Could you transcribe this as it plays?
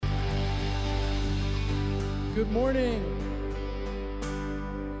Good morning.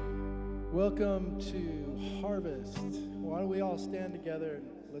 Welcome to Harvest. Why don't we all stand together and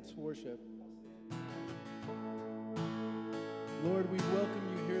let's worship. Lord, we welcome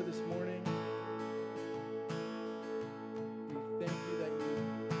you here this morning. We thank you that you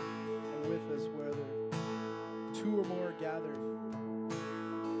are with us where two or more are gathered.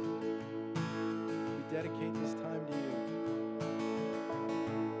 We dedicate this time to you.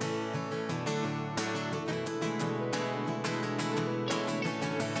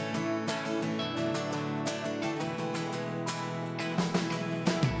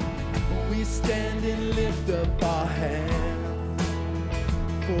 We stand and lift up our hands,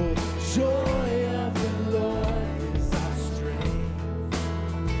 for the joy of the Lord is our strength.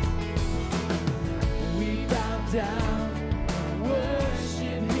 We bow down and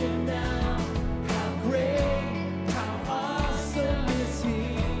worship him now. How great, how awesome is he.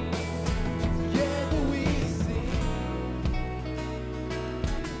 Together we sing.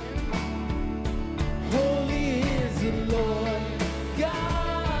 Holy is the Lord God.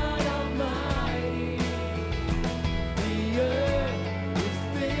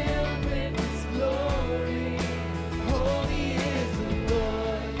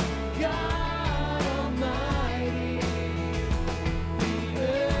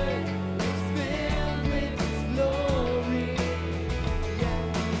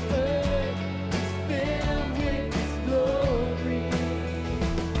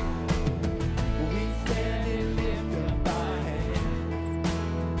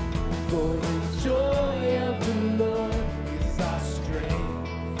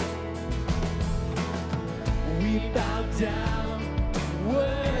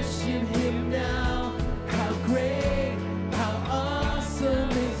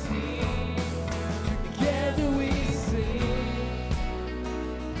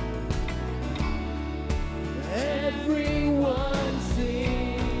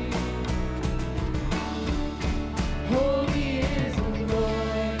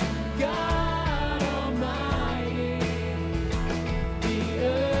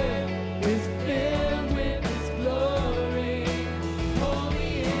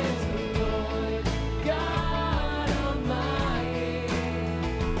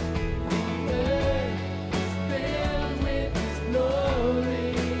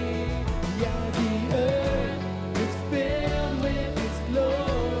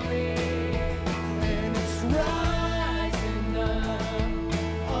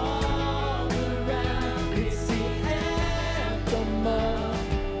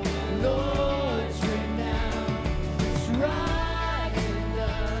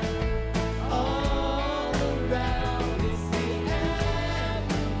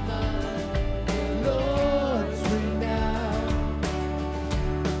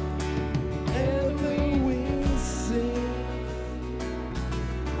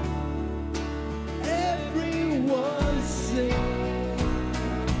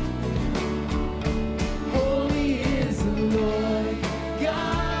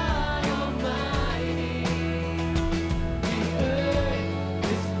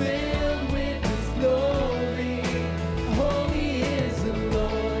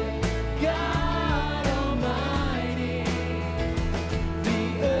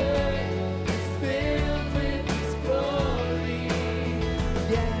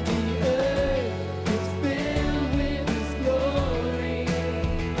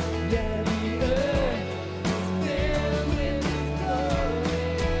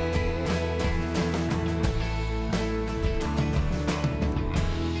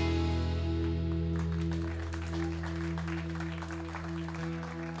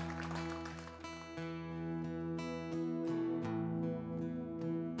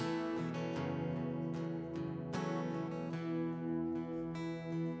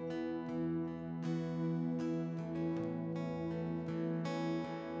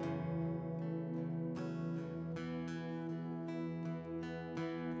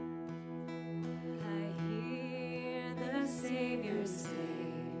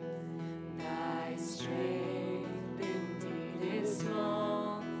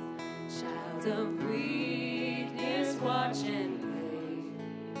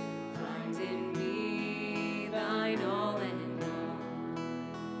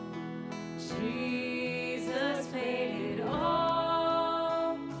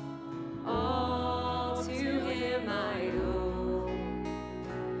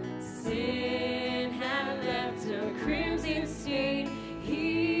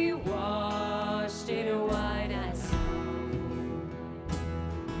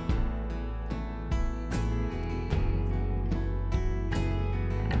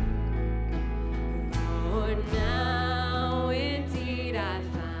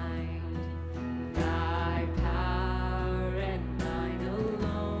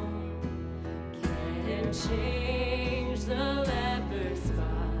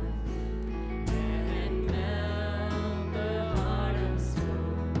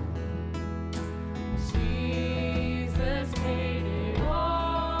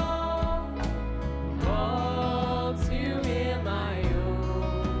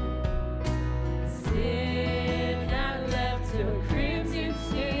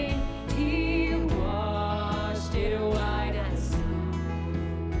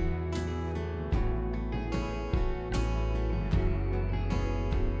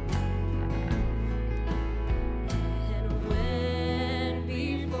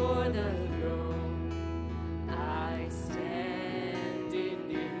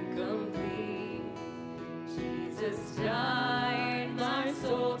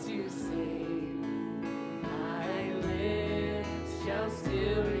 to sing. My lips shall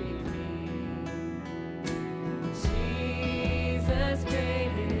still remain. Jesus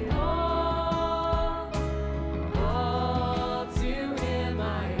paid it all to Him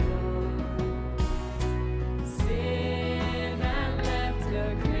I owe. Sin had left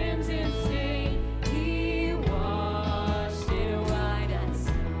a crimson stain. He washed it white as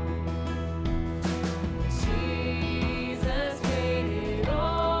snow. Jesus paid it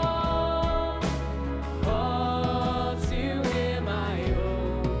all to Him I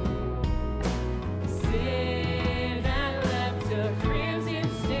owe. Sin had left a crimson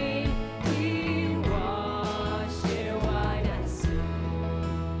stain. He washed it white as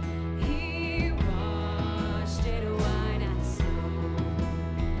snow. He washed it white as snow.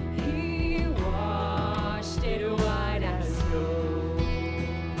 He washed it white as snow.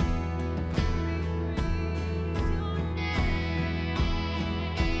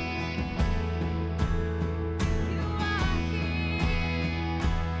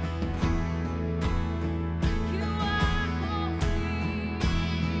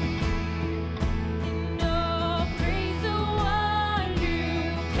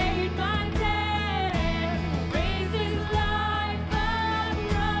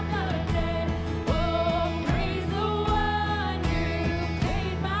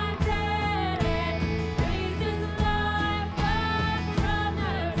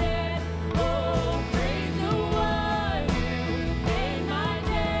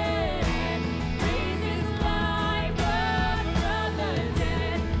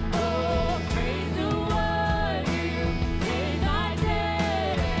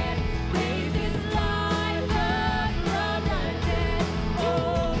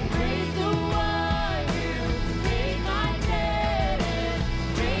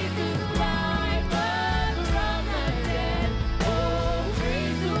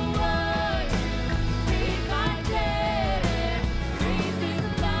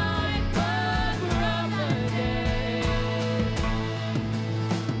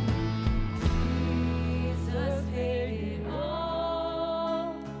 Jesus paid it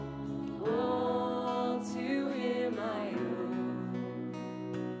all to Him I owe.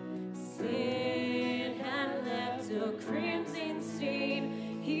 Sin had left a crimson stain.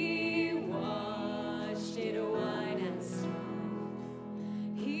 He washed it white as snow.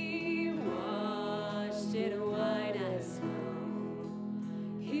 He washed it white as snow.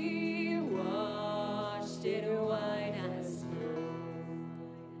 He washed it white as snow.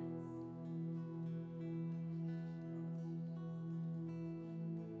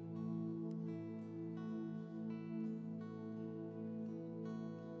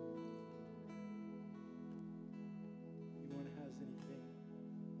 Anyone has anything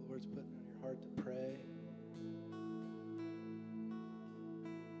the Lord's putting on your heart to pray?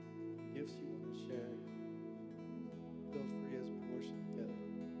 Gifts you want to share? Feel free as we worship together.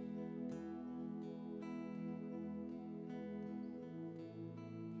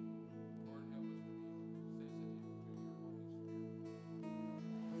 Lord, help us to be sensitive to your Holy Spirit.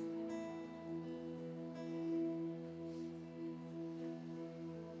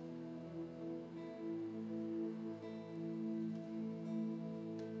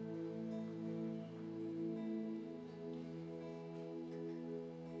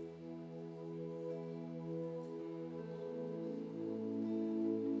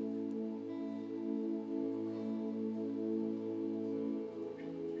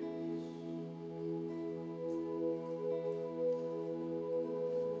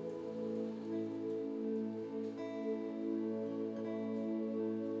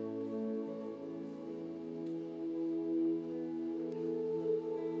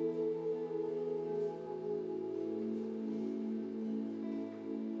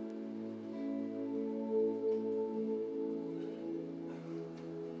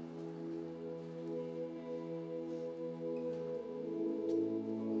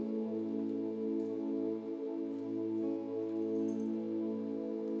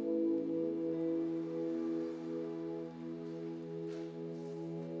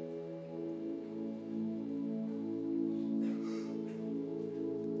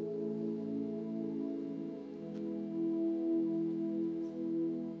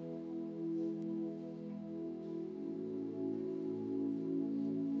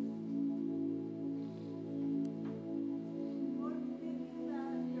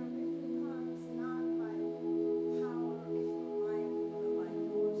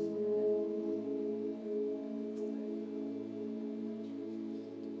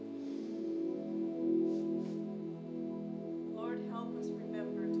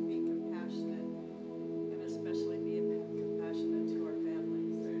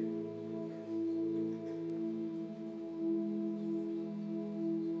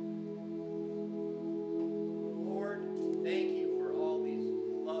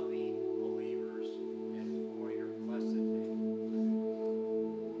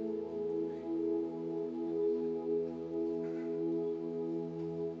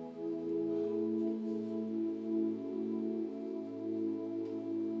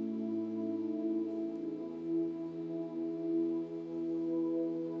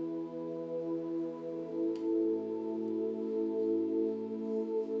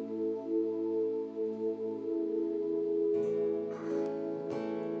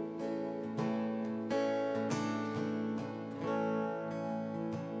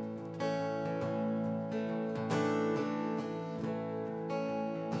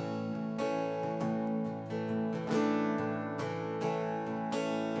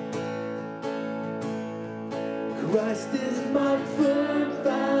 Christ is my firm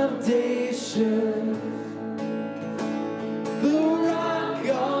foundation, the rock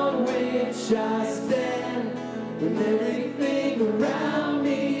on which I stand when everything around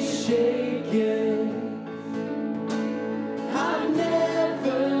me is shaking. I've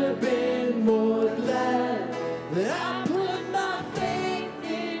never been more glad that I put my faith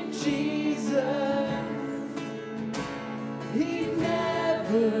in Jesus. He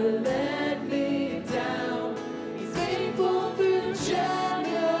never let me down. He's faithful through generations.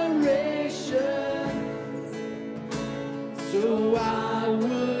 So why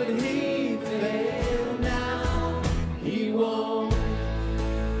would he fail now? He won't.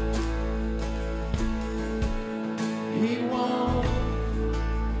 He won't.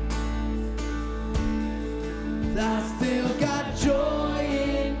 I still got joy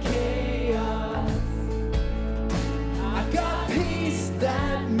in chaos. I got peace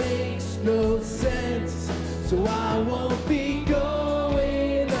that makes no sense. So I won't be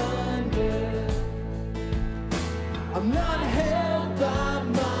going under. I'm not held by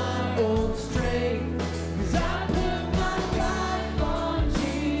my own strength, 'cause I put my life on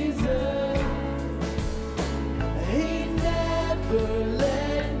Jesus. He never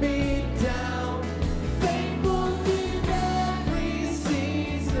let me down. Faithful through every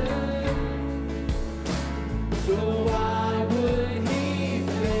season. So why would he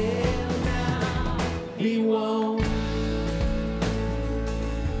fail now? He won't.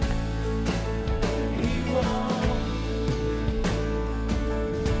 He won't.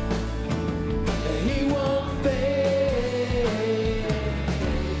 He won't fail.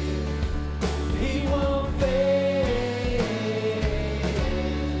 He won't fail.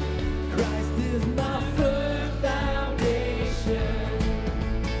 Christ is my firm foundation,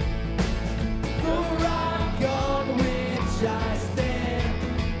 the rock on which I stand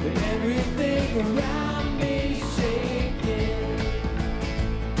when everything around me is shaking.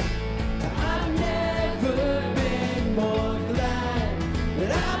 I've never been more glad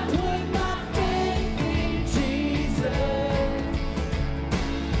that I put my faith in Jesus.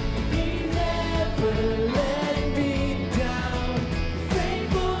 He never let me down.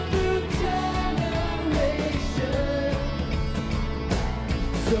 Faithful through generations.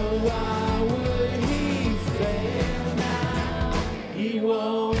 So why would he fail now? He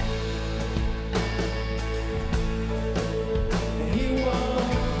won't. He won't.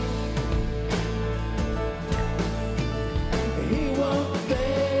 He won't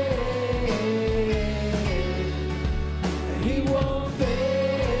fail. He won't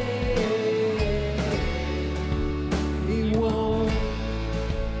fail. He won't.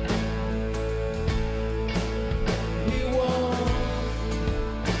 He won't.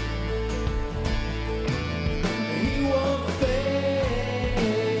 He won't fail.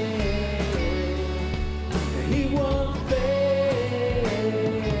 He won't fail.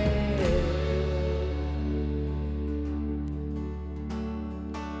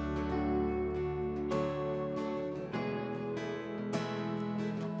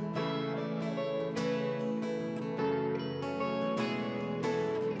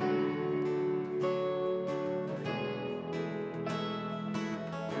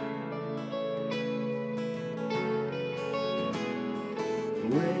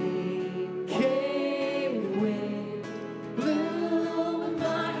 Rain came, wind blew, and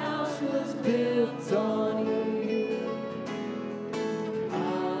my house was built on you.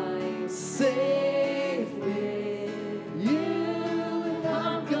 I'm safe with you, and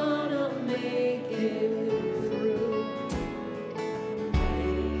I'm gonna make it through.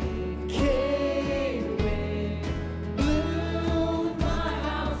 Rain came, wind blew, and my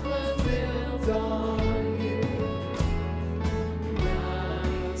house was built on you.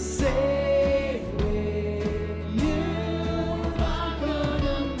 Safe with you, I'm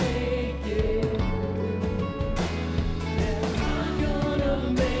gonna make it, and I'm gonna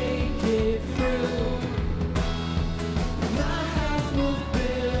make it through. My house was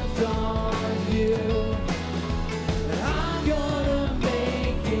built on you, and I'm gonna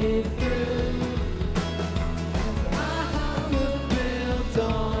make it through. My house was built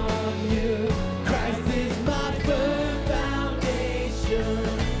on you. Christ is my firm foundation,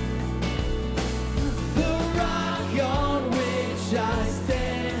 the rock on which I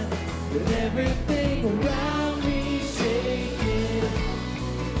stand when everything around me is shaking.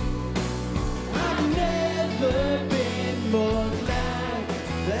 I've never been more glad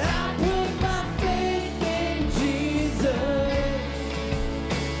that I put my faith in Jesus.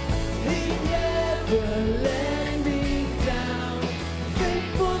 He never let me down.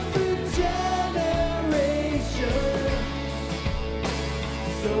 Faithful through generations.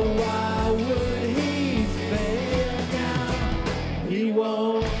 So why would he fail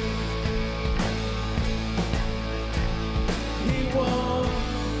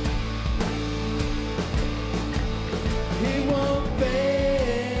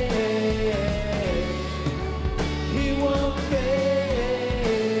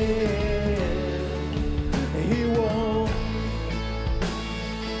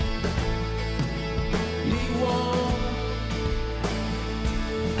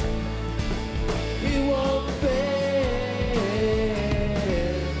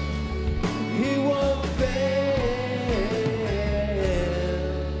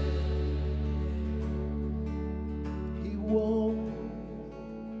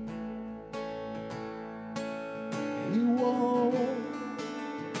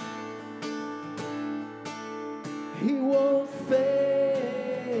He won't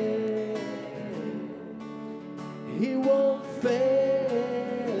fail. He won't fail.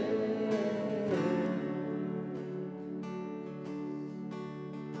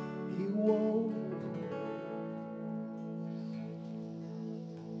 He won't.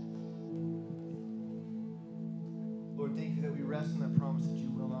 Lord, thank you that we rest in that promise that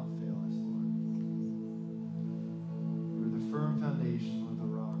you will not fail us, Lord. You're the firm foundation, Lord, the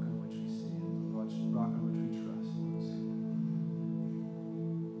rock on which we stand, the rock on which we trust, Lord.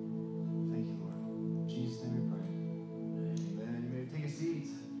 Thank you, Lord. In Jesus' name we pray. Amen. You may take a seat.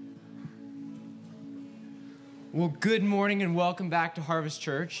 Well, good morning and welcome back to Harvest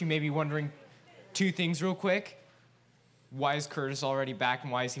Church. You may be wondering two things real quick. Why is Curtis already back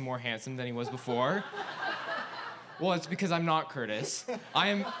and why is he more handsome than he was before? Well, it's because I'm not Curtis.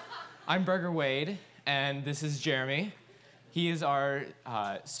 I'm Berger Wade, and this is Jeremy. He is our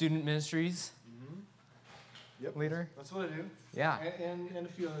student ministries Yep. leader. That's what I do. Yeah, And a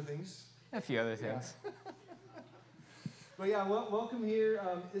few other things. a few other things. But yeah, welcome here.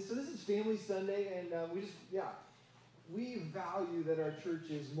 So this is Family Sunday, and we value that our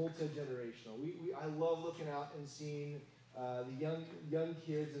church is multi-generational. I love looking out and seeing the young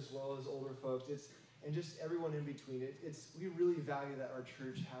kids as well as older folks. And just everyone in between. We really value that our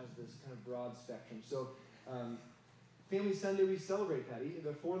church has this kind of broad spectrum. So Family Sunday, we celebrate that.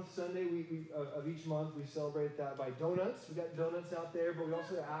 The fourth Sunday of each month, we celebrate that by donuts. We got donuts out there, but we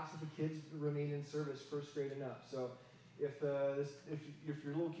also ask that the kids remain in service, first grade and up. So if your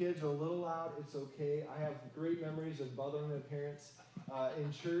little kids are a little loud, it's okay. I have great memories of bothering my parents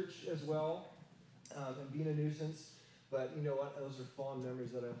in church as well, and being a nuisance. But you know what? Those are fond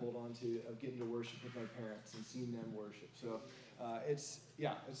memories that I hold on to of getting to worship with my parents and seeing them worship. So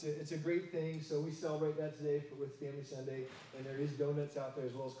it's a great thing. So we celebrate that today with Family Sunday, and there is donuts out there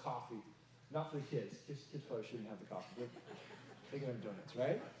as well as coffee. Not for the kids. Kids probably shouldn't have the coffee, but they can have donuts,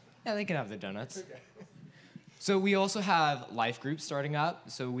 right? Yeah, they can have the donuts. Okay. So we also have life groups starting up.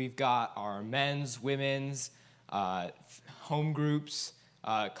 So we've got our men's, women's, home groups,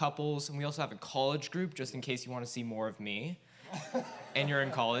 couples, and we also have a college group just in case you want to see more of me and you're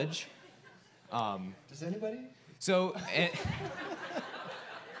in college. Does anybody? So,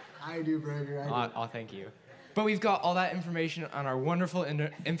 I do, Brager. I do. thank you. But we've got all that information on our wonderful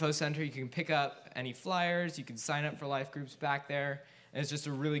info center. You can pick up any flyers, you can sign up for life groups back there, and it's just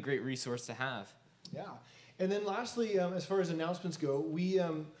a really great resource to have. Yeah. And then lastly, as far as announcements go, we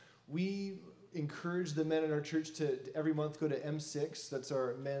encourage the men in our church to every month go to M6. That's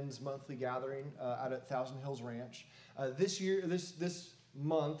our men's monthly gathering out at Thousand Hills Ranch. This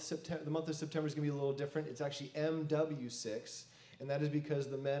month, the month of September is going to be a little different. It's actually MW6, and that is because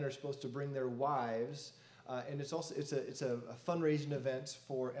the men are supposed to bring their wives. And it's a fundraising event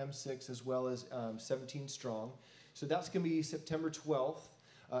for M6 as well as 17 Strong. So that's going to be September 12th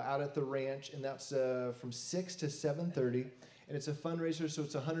out at the ranch, and that's from 6 to 7:30. And it's a fundraiser, so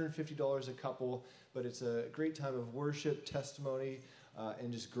it's $150 a couple, but it's a great time of worship, testimony,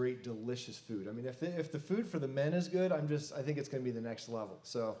 and just great, delicious food. I mean, if the food for the men is good, I think it's going to be the next level.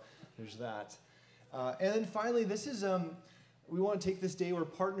 So there's that. And then finally, this is we want to take this day. We're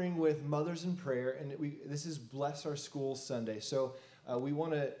partnering with Mothers in Prayer, and this is Bless Our Schools Sunday. So we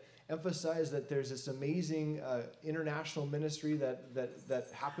want to emphasize that there's this amazing international ministry that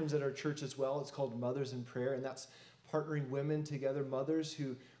happens at our church as well. It's called Mothers in Prayer, and that's partnering women together, mothers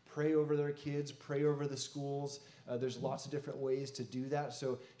who pray over their kids, pray over the schools. There's lots of different ways to do that.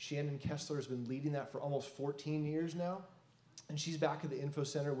 So Shannon Kessler has been leading that for almost 14 years now. And she's back at the Info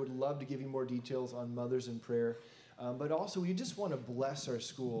Center. Would love to give you more details on Mothers in Prayer. But also, we just want to bless our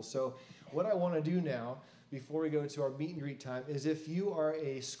schools. So what I want to do now, before we go to our meet and greet time, is if you are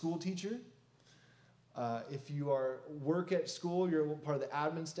a school teacher, if you work at school, you're part of the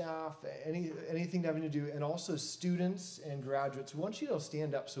admin staff, anything having to do, and also students and graduates, we want you to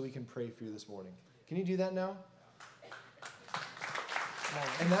stand up so we can pray for you this morning. Can you do that now?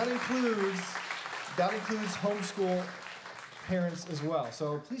 And that includes homeschool parents as well.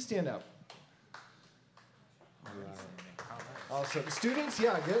 So please stand up. All right. Awesome. Students,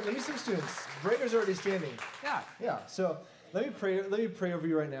 yeah, good. Let me see some students. Breaker's already standing. Yeah. So let me pray over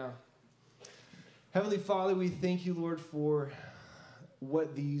you right now. Heavenly Father, we thank you, Lord, for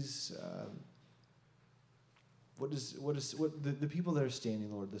what these, the people that are standing,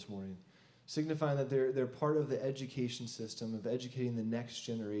 Lord, this morning, signifying that they're part of the education system of educating the next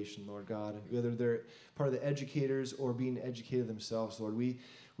generation, Lord God, whether they're part of the educators or being educated themselves, Lord. We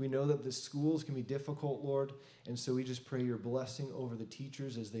know that the schools can be difficult, Lord, and so we just pray your blessing over the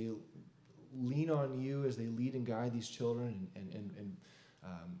teachers as they lean on you, as they lead and guide these children, and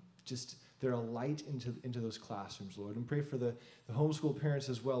just they're a light into those classrooms, Lord. And pray for the homeschool parents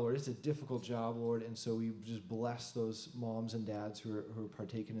as well, Lord. It's a difficult job, Lord, and so we just bless those moms and dads who are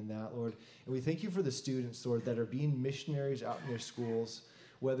partaking in that, Lord. And we thank you for the students, Lord, that are being missionaries out in their schools,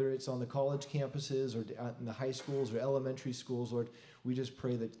 whether it's on the college campuses or out in the high schools or elementary schools, Lord. We just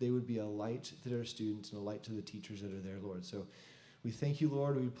pray that they would be a light to their students and a light to the teachers that are there, Lord. So we thank you,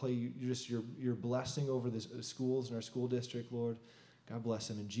 Lord. We pray just your blessing over the schools and our school district, Lord. God bless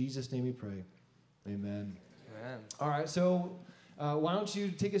them. In Jesus' name we pray. Amen. Amen. All right, so why don't you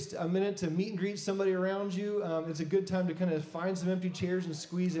take a minute to meet and greet somebody around you. It's a good time to kind of find some empty chairs and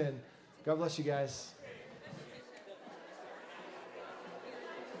squeeze in. God bless you guys.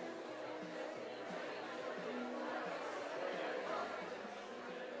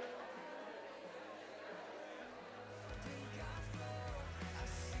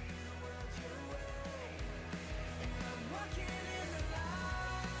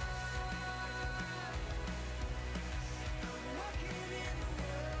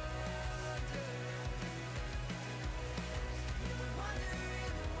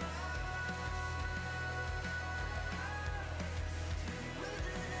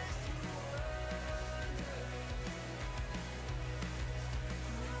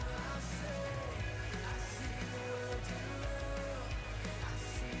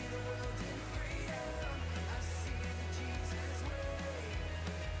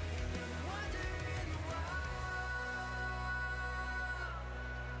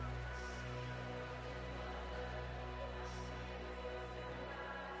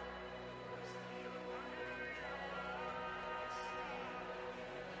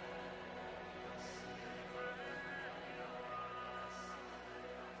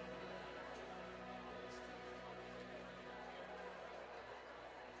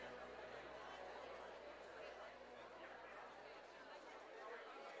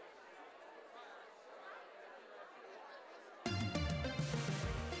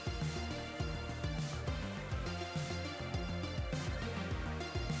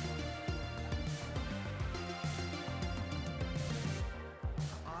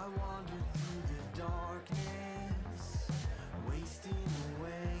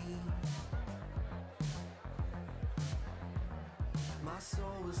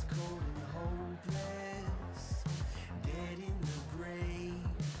 soul is cold and hopeless, dead in the grave.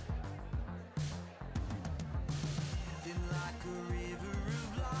 Then like a river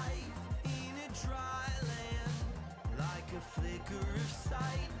of life in a dry land, like a flicker of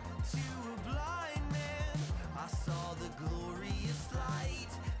sight to a blind man, I saw the glorious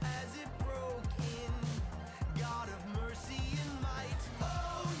light as it broke in, God of mercy and might.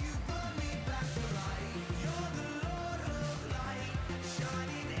 Oh, you brought me back to life. You're the Lord of light,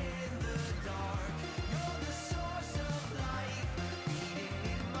 shining in the dark. You're the source of life, beating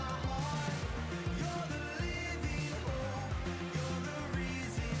in my heart. You're the living hope, you're the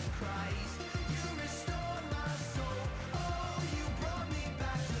risen Christ. You restored my soul. Oh, you brought me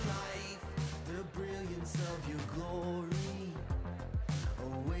back to life. The brilliance of your glory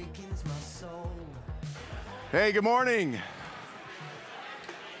awakens my soul. Hey, good morning.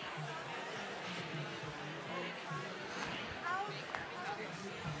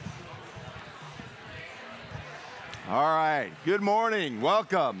 All right, good morning.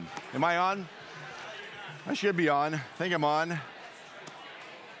 Welcome. Am I on? I should be on. I think I'm on.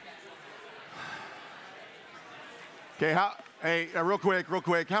 Okay, real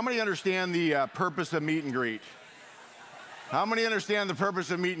quick. How many understand the purpose of meet and greet? How many understand the purpose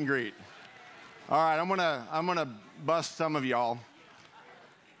of meet and greet? All right, I'm gonna bust some of y'all.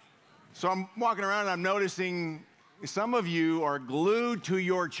 So I'm walking around and I'm noticing some of you are glued to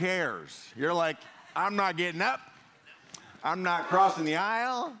your chairs. You're like, I'm not getting up. I'm not crossing the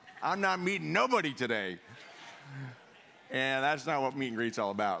aisle. I'm not meeting nobody today. And that's not what meet and greet's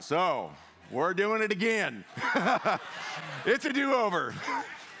all about. So we're doing it again. It's a do-over.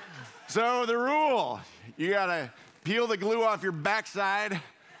 So the rule, you gotta peel the glue off your backside,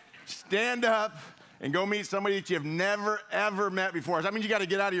 stand up, and go meet somebody that you've never, ever met before. So that means you got to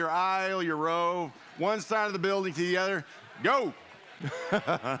get out of your aisle, your row, one side of the building to the other. Go! Free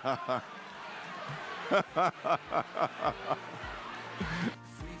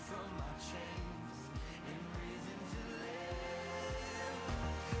from my chains and risen to live,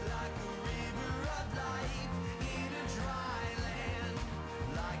 like a river of life in a dry land,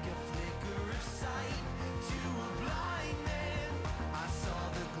 like a flicker of sight to a blind man. I saw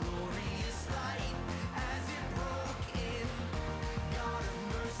the glorious light as it broke in, God of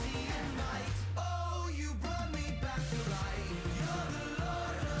mercy and might. Oh, you brought me back to life. You're the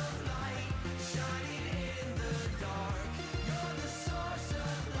Lord of light, shining in the dark. You're the source of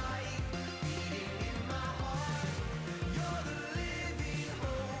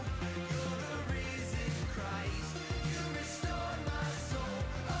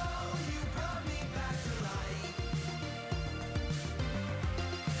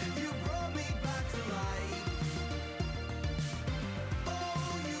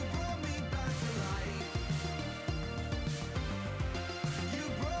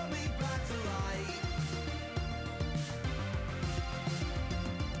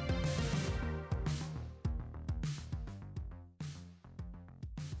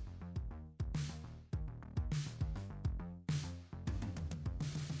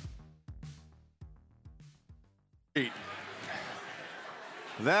greet.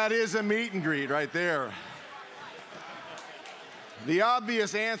 That is a meet and greet right there. The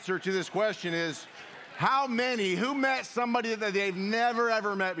obvious answer to this question is, who met somebody that they've never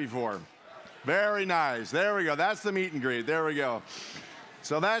ever met before? Very nice. There we go. That's the meet and greet. There we go.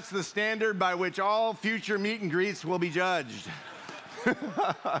 So that's the standard by which all future meet and greets will be judged.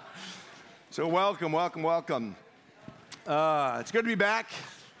 So welcome, welcome, welcome. It's good to be back.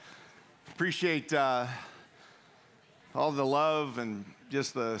 Appreciate all the love and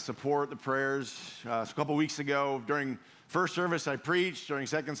just the support, the prayers. A couple weeks ago, during first service, I preached. During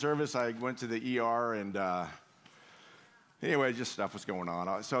second service, I went to the ER, and anyway, just stuff was going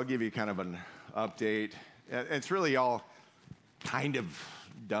on. So I'll give you kind of an update. It's really all kind of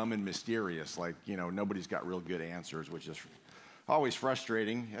dumb and mysterious. Like, nobody's got real good answers, which is always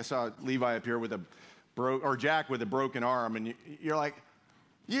frustrating. I saw Levi up here with Jack with a broken arm, and you're like,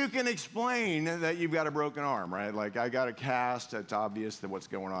 you can explain that you've got a broken arm, right? Like, I got a cast. It's obvious that what's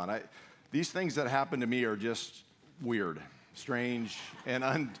going on. These things that happen to me are just weird, strange, and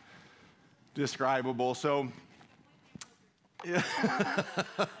undescribable. So,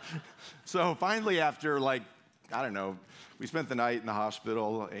 so finally, after we spent the night in the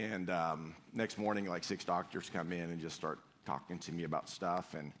hospital, and next morning, 6 doctors come in and just start talking to me about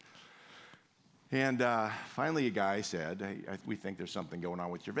stuff, and finally, a guy said, hey, we think there's something going on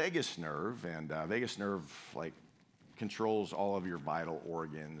with your vagus nerve, and vagus nerve, controls all of your vital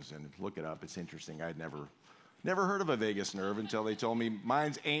organs, and look it up, it's interesting. I'd never heard of a vagus nerve until they told me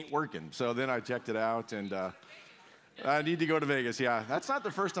mine ain't working. So then I checked it out, and I need to go to Vegas. Yeah, that's not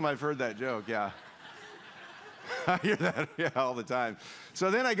the first time I've heard that joke, yeah. I hear that, yeah, all the time. So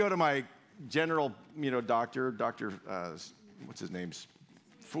then I go to my general, doctor, what's his name?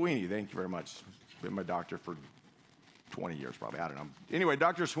 Sweeney, thank you very much. Been my doctor for 20 years probably, I don't know. Anyway,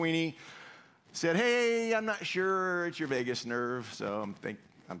 Dr. Sweeney said, hey, I'm not sure it's your vagus nerve. So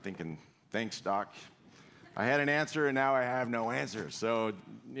I'm thinking, thanks, doc. I had an answer, and now I have no answer. So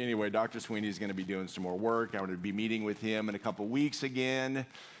anyway, Dr. Sweeney's going to be doing some more work. I'm going to be meeting with him in a couple weeks again,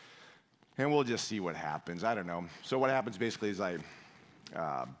 and we'll just see what happens. I don't know. So what happens basically is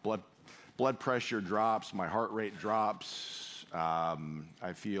blood pressure drops, my heart rate drops.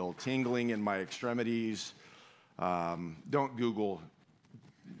 I feel tingling in my extremities. Don't Google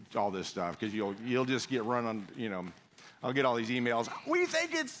all this stuff, because you'll just get run on. I'll get all these emails. We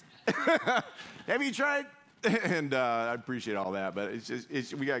think it's. Have you tried? And I appreciate all that, but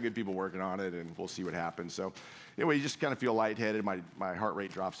we got good people working on it, and we'll see what happens. So anyway, you just kind of feel lightheaded. My heart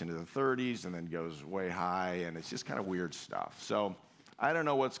rate drops into the 30s and then goes way high, and it's just kind of weird stuff. So I don't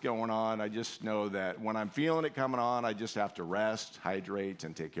know what's going on. I just know that when I'm feeling it coming on, I just have to rest, hydrate,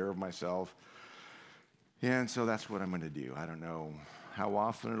 and take care of myself. And so that's what I'm going to do. I don't know how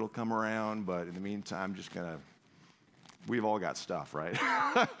often it'll come around, but in the meantime, we've all got stuff, right?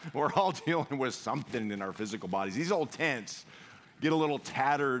 We're all dealing with something in our physical bodies. These old tents get a little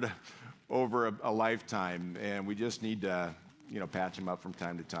tattered over a lifetime, and we just need to, patch them up from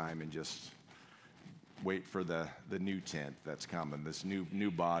time to time and just wait for the new tent that's coming, this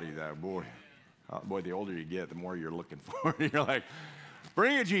new body that, boy, the older you get, the more you're looking for. You're like,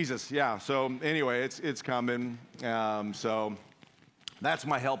 bring it, Jesus. Yeah, so anyway, it's coming. So that's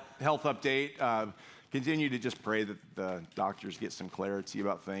my health update. Continue to just pray that the doctors get some clarity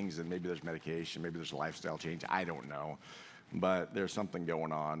about things, and maybe there's medication, maybe there's a lifestyle change. I don't know, but there's something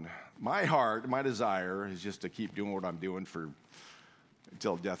going on. My heart, my desire is just to keep doing what I'm doing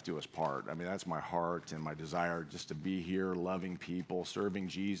until death do us part. I mean, that's my heart and my desire, just to be here, loving people, serving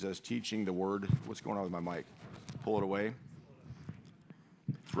Jesus, teaching the word. What's going on with my mic? Pull it away.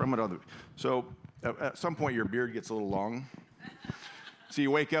 So at some point, your beard gets a little long. So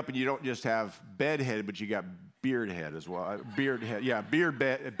you wake up and you don't just have bed head, but you got beard head as well. Beard head, yeah,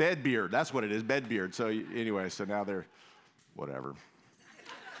 bed beard. That's what it is, bed beard. So anyway, so now they're, whatever.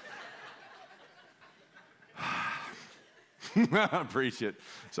 Preach it.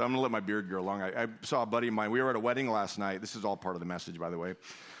 So I'm gonna let my beard grow long. I saw a buddy of mine. We were at a wedding last night. This is all part of the message, by the way.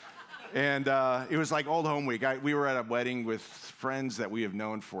 And it was like old home week. We were at a wedding with friends that we have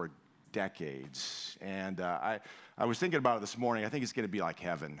known for decades. And I was thinking about it this morning. I think it's going to be like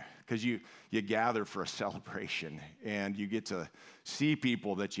heaven, because you gather for a celebration, and you get to see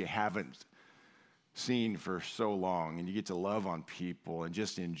people that you haven't seen for so long, and you get to love on people and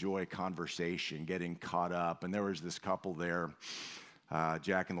just enjoy conversation, getting caught up. And there was this couple there,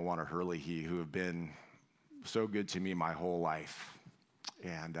 Jack and Luana Hurley, who have been so good to me my whole life.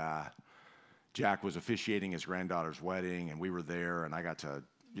 And Jack was officiating his granddaughter's wedding, and we were there, and I got to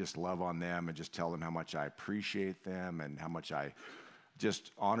just love on them and just tell them how much I appreciate them and how much I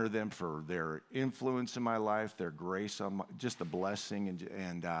just honor them for their influence in my life, their grace on just the blessing,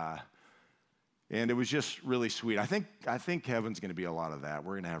 and it was just really sweet. I think heaven's going to be a lot of that.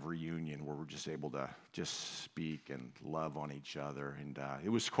 We're going to have a reunion where we're just able to just speak and love on each other. And it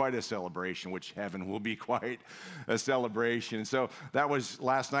was quite a celebration, which heaven will be quite a celebration. So that was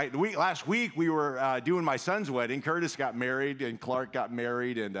last night. Last week, we were doing my son's wedding. Curtis got married, and Clark got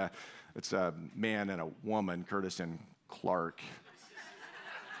married. And it's a man and a woman, Curtis and Clark.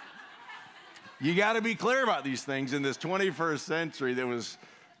 You got to be clear about these things in this 21st century. There was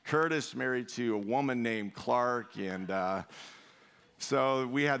Curtis married to a woman named Clark, and so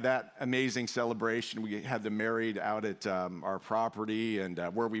we had that amazing celebration. We had them married out at our property, and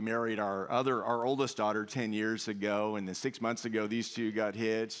where we married our oldest daughter 10 years ago, and then 6 months ago, these two got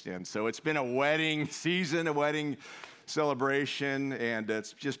hitched, and so it's been a wedding season, a wedding celebration, and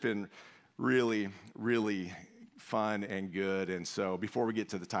it's just been really, really fun and good. And so before we get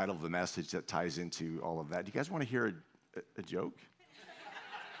to the title of the message that ties into all of that, do you guys want to hear a joke?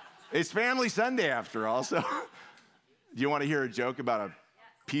 It's Family Sunday after all, so do you want to hear a joke about a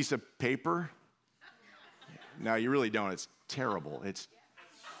piece of paper? No, you really don't. It's terrible. It's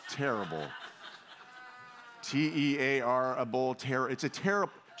terrible. T-E-A-R-able, it's a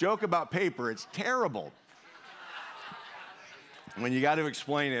terrible joke about paper. It's terrible. When you got to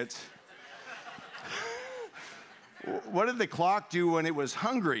explain it. What did the clock do when it was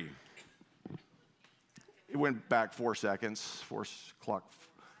hungry? It went back 4 seconds. 4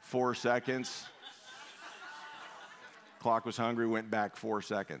 seconds. Clock was hungry, went back 4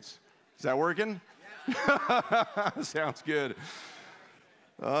 seconds. Is that working? Yeah. Sounds good.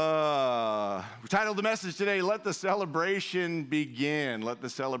 We titled the message today, Let the Celebration Begin. Let the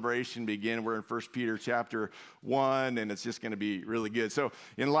celebration begin. We're in 1 Peter chapter 1, and it's just going to be really good. So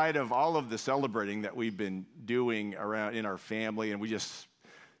in light of all of the celebrating that we've been doing around in our family, and we just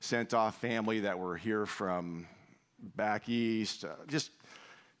sent off family that were here from back east, just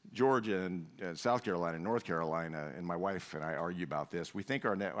Georgia and South Carolina, North Carolina, and my wife and I argue about this.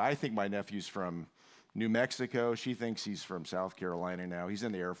 I think my nephew's from New Mexico. She thinks he's from South Carolina now. He's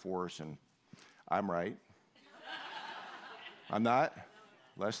in the Air Force, and I'm right. I'm not?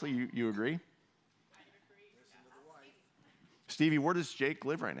 Leslie, you agree? Stevie, where does Jake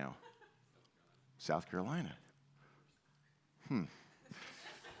live right now? South Carolina.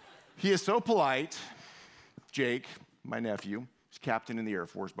 He is so polite, Jake, my nephew. He's captain in the Air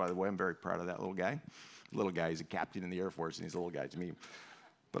Force, by the way. I'm very proud of that little guy. Little guy, he's a captain in the Air Force, and he's a little guy to me.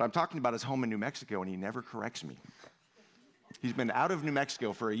 But I'm talking about his home in New Mexico, and he never corrects me. He's been out of New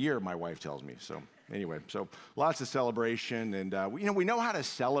Mexico for a year, my wife tells me. So anyway, so lots of celebration, and we know how to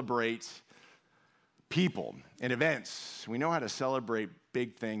celebrate people and events. We know how to celebrate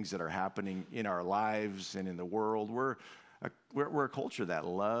big things that are happening in our lives and in the world. We're a culture that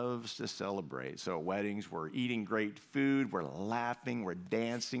loves to celebrate. So at weddings, we're eating great food, we're laughing, we're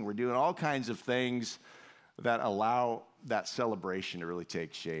dancing, we're doing all kinds of things that allow that celebration to really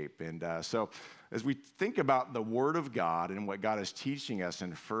take shape. And so as we think about the Word of God and what God is teaching us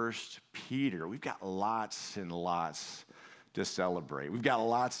in 1 Peter, we've got lots and lots to celebrate. We've got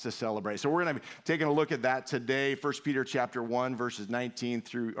lots to celebrate. So we're going to be taking a look at that today. 1 Peter chapter 1, verses 9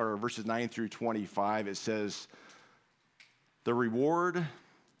 through 25. It says, the reward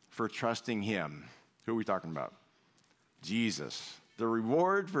for trusting him. Who are we talking about? Jesus. The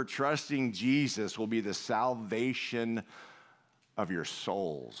reward for trusting Jesus will be the salvation of your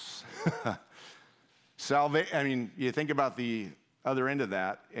souls. You think about the other end of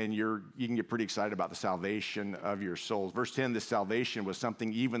that, and you can get pretty excited about the salvation of your souls. Verse 10, this salvation was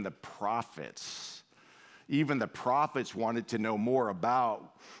something even the prophets wanted to know more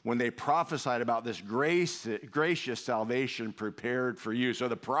about when they prophesied about this gracious salvation prepared for you. So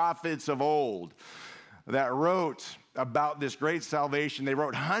the prophets of old that wrote about this great salvation, they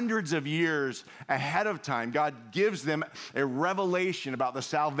wrote hundreds of years ahead of time. God gives them a revelation about the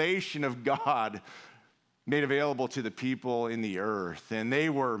salvation of God made available to the people in the earth. And they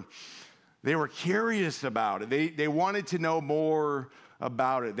were curious about it. They wanted to know more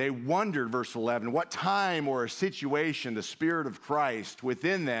about it. They wondered, verse 11, what time or situation the Spirit of Christ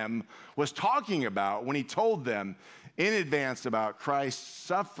within them was talking about when he told them in advance about Christ's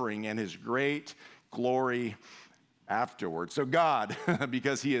suffering and his great glory afterwards. So God,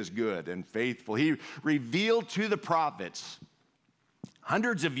 because he is good and faithful, he revealed to the prophets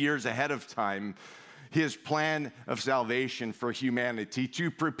hundreds of years ahead of time his plan of salvation for humanity to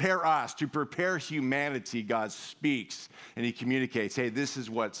prepare us, to prepare humanity. God speaks and he communicates, hey, this is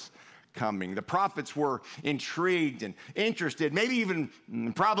what's coming. The prophets were intrigued and interested,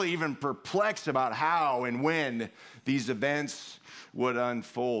 probably even perplexed about how and when these events would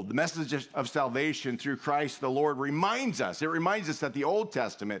unfold. The message of salvation through Christ the Lord reminds us that the Old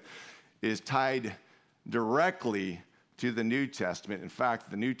Testament is tied directly to the New Testament. In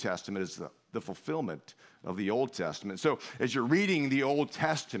fact, the New Testament is the fulfillment of the Old Testament. So as you're reading the Old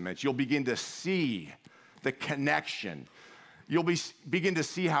Testament, you'll begin to see the connection. You'll begin to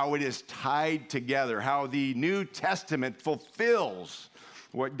see how it is tied together, how the New Testament fulfills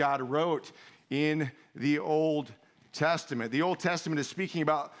what God wrote in the Old Testament. The Old Testament is speaking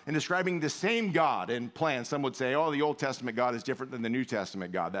about and describing the same God and plan. Some would say, oh, the Old Testament God is different than the New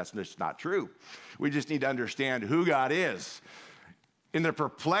Testament God. That's just not true. We just need to understand who God is. In the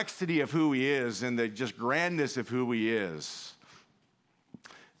perplexity of who he is and the just grandness of who he is,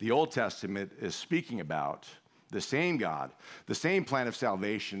 the Old Testament is speaking about the same God, the same plan of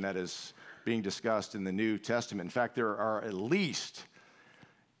salvation that is being discussed in the New Testament. In fact, there are at least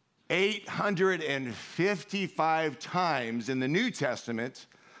 855 times in the New Testament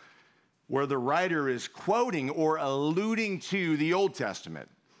where the writer is quoting or alluding to the Old Testament.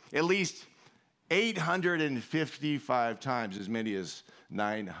 At least 855 times, as many as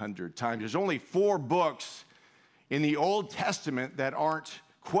 900 times. There's only 4 books in the Old Testament that aren't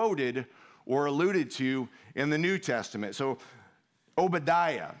quoted or alluded to in the New Testament. So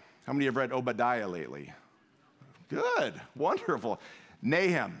Obadiah. How many have read Obadiah lately? Good, wonderful.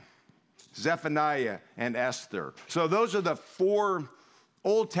 Nahum, Zephaniah, and Esther. So those are the 4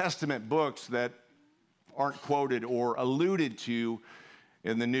 Old Testament books that aren't quoted or alluded to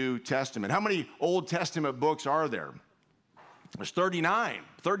in the New Testament. How many Old Testament books are there? There's 39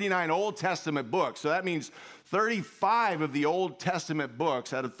 Old Testament books. So that means 35 of the Old Testament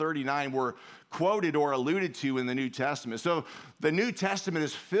books out of 39 were quoted or alluded to in the New Testament. So the New Testament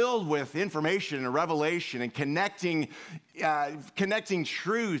is filled with information and revelation and connecting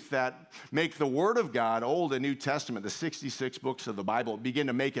truth that make the Word of God, Old and New Testament, the 66 books of the Bible, begin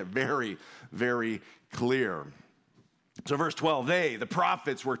to make it very, very clear. So verse 12, the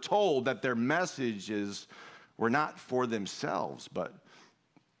prophets were told that their messages were not for themselves, but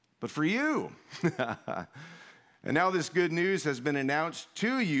for you. And now this good news has been announced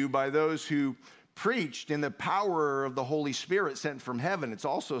to you by those who preached in the power of the Holy Spirit sent from heaven. It's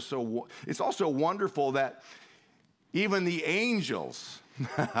also wonderful that even the angels,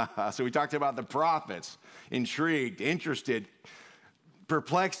 so we talked about the prophets, intrigued, interested,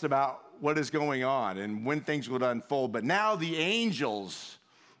 perplexed about what is going on and when things would unfold. But now the angels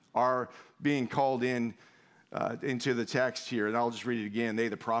are being called into the text here, and I'll just read it again.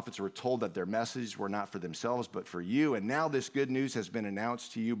 The prophets, were told that their messages were not for themselves, but for you. And now this good news has been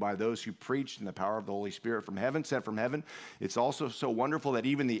announced to you by those who preached in the power of the Holy Spirit from heaven, sent from heaven. It's also so wonderful that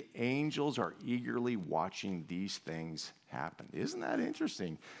even the angels are eagerly watching these things happen. Isn't that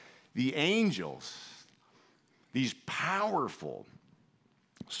interesting? The angels, these powerful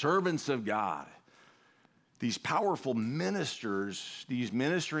servants of God, these powerful ministers, these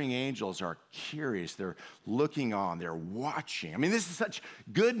ministering angels are curious. They're looking on, they're watching. I mean, this is such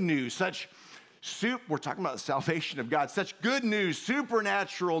good news, we're talking about the salvation of God, such good news,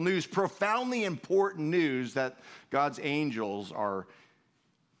 supernatural news, profoundly important news that God's angels are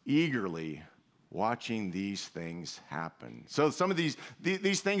eagerly watching these things happen. So some of these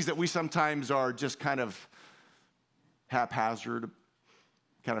things that we sometimes are just kind of haphazard,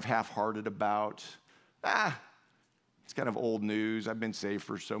 kind of half-hearted about, it's kind of old news. I've been saved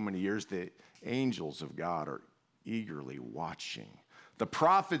for so many years. The angels of God are eagerly watching. The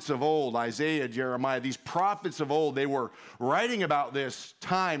prophets of old, Isaiah, Jeremiah, these prophets of old, they were writing about this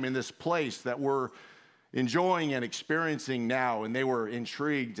time in this place that we're enjoying and experiencing now, and they were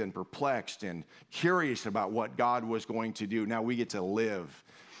intrigued and perplexed and curious about what God was going to do. Now we get to live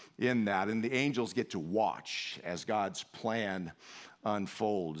in that, and the angels get to watch as God's plan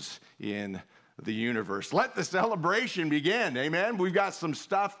unfolds in the universe. Let the celebration begin. Amen. We've got some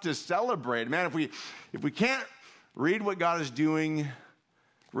stuff to celebrate. Man, if we can't read what God is doing,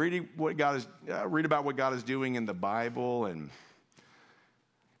 read about what God is doing in the Bible and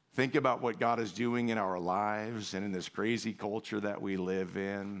think about what God is doing in our lives and in this crazy culture that we live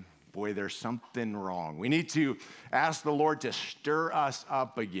in, boy, there's something wrong. We need to ask the Lord to stir us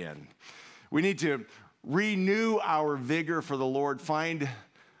up again. We need to renew our vigor for the Lord, find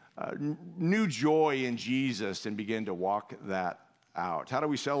new joy in Jesus and begin to walk that out. How do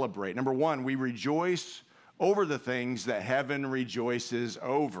we celebrate? Number one, we rejoice over the things that heaven rejoices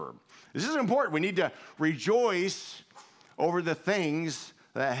over. This is important. We need to rejoice over the things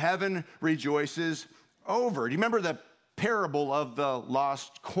that heaven rejoices over. Do you remember the parable of the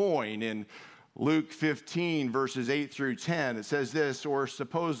lost coin in Luke 15, verses 8 through 10. It says this, or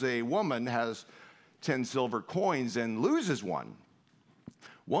suppose a woman has 10 silver coins and loses one.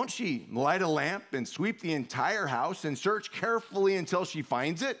 Won't she light a lamp and sweep the entire house and search carefully until she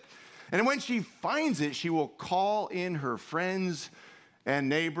finds it? And when she finds it, she will call in her friends and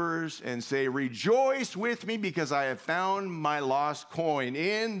neighbors and say, rejoice with me because I have found my lost coin.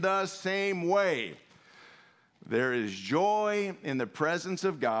 In the same way, there is joy in the presence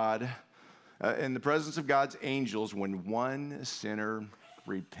of God, in the presence of God's angels when one sinner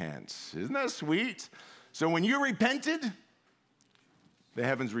repents. Isn't that sweet? So when you repented, the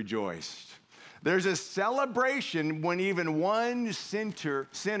heavens rejoiced. There's a celebration when even one sinner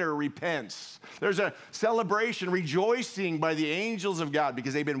repents. There's a celebration, rejoicing by the angels of God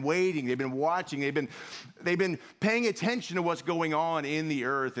because they've been waiting, they've been watching, they've been paying attention to what's going on in the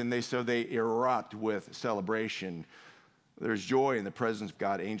earth, and so they erupt with celebration. There's joy in the presence of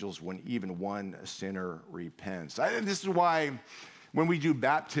God, angels, when even one sinner repents. This is why when we do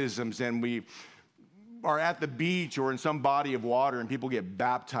baptisms and we are at the beach or in some body of water and people get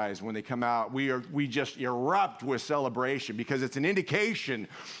baptized, when they come out, we just erupt with celebration because it's an indication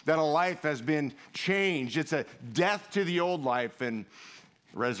that a life has been changed. It's a death to the old life and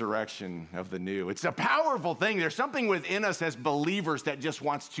resurrection of the new. It's a powerful thing. There's something within us as believers that just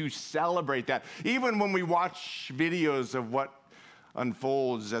wants to celebrate that. Even when we watch videos of what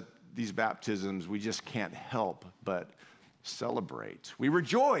unfolds at these baptisms, we just can't help but celebrate. We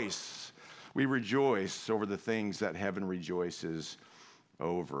rejoice. We rejoice over the things that heaven rejoices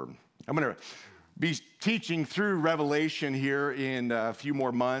over. I'm going to be teaching through Revelation here in a few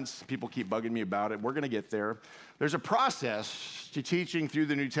more months. People keep bugging me about it. We're going to get there. There's a process to teaching through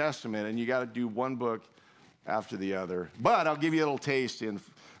the New Testament, and you got to do one book after the other. But I'll give you a little taste in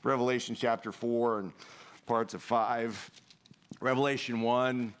Revelation chapter 4 and parts of 5. Revelation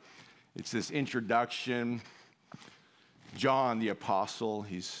 1, it's this introduction. John the apostle,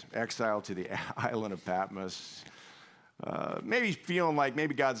 he's exiled to the island of Patmos. Maybe feeling like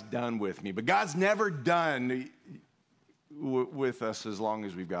maybe God's done with me, but God's never done with us as long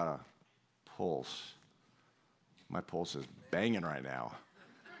as we've got a pulse. My pulse is banging right now.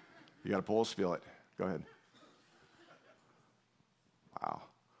 You got a pulse? Feel it. Go ahead. Wow.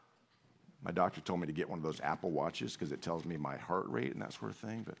 My doctor told me to get one of those Apple Watches because it tells me my heart rate and that sort of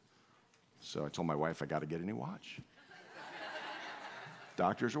thing. So I told my wife I got to get a new watch.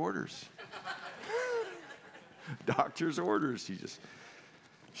 Doctor's orders. Doctor's orders.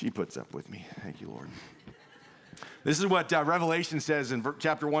 She puts up with me. Thank you, Lord. This is what Revelation says in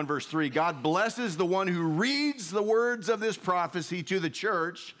chapter 1, verse 3. God blesses the one who reads the words of this prophecy to the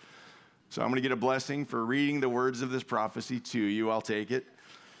church. So I'm going to get a blessing for reading the words of this prophecy to you. I'll take it.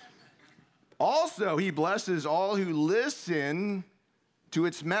 Also, he blesses all who listen to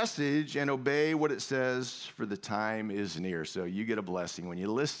its message and obey what it says, for the time is near. So you get a blessing when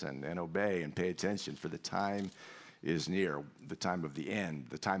you listen and obey and pay attention, for the time is near, the time of the end,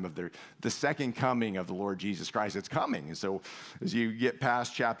 the time of the second coming of the Lord Jesus Christ. It's coming. And so as you get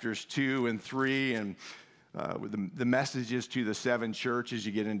past chapters 2 and 3 and the messages to the 7 churches,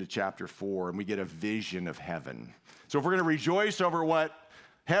 you get into chapter 4 and we get a vision of heaven. So if we're going to rejoice over what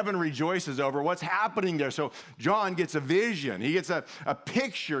heaven rejoices over, what's happening there. So John gets a vision. He gets a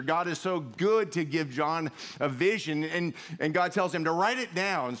picture. God is so good to give John a vision, and God tells him to write it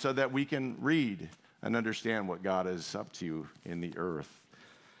down so that we can read and understand what God is up to in the earth.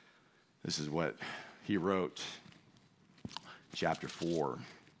 This is what he wrote, chapter 4.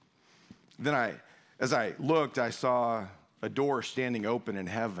 Then as I looked, I saw a door standing open in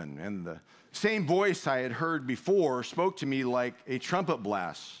heaven, and the same voice I had heard before spoke to me like a trumpet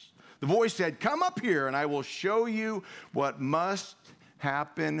blast. The voice said, "Come up here, and I will show you what must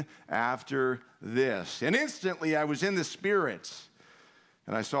happen after this." And instantly I was in the Spirit,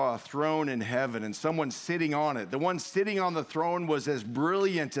 and I saw a throne in heaven and someone sitting on it. The one sitting on the throne was as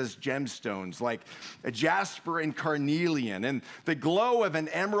brilliant as gemstones, like a jasper and carnelian, and the glow of an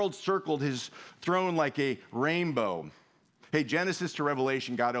emerald circled his throne like a rainbow. Hey, Genesis to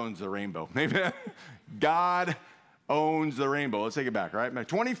Revelation, God owns the rainbow. God owns the rainbow. Let's take it back, right?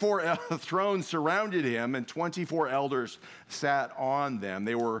 24 thrones surrounded him, and 24 elders sat on them.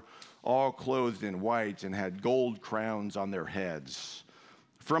 They were all clothed in white and had gold crowns on their heads.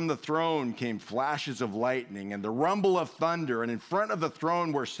 From the throne came flashes of lightning and the rumble of thunder, and in front of the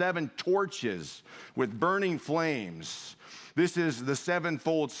throne were 7 torches with burning flames. This is the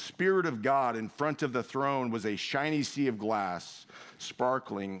sevenfold Spirit of God. In front of the throne was a shiny sea of glass,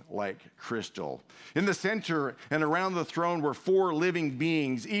 sparkling like crystal. In the center and around the throne were 4 living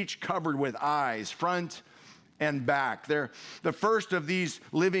beings, each covered with eyes, front and back. The first of these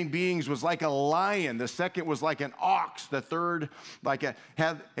living beings was like a lion. The second was like an ox. The third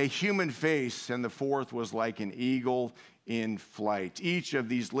had a human face. And the fourth was like an eagle in flight. Each of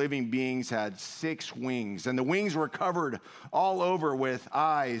these living beings had 6 wings, and the wings were covered all over with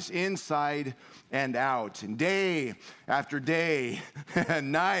eyes, inside and out. And day after day,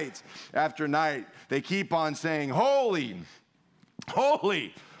 and night after night, they keep on saying, "Holy,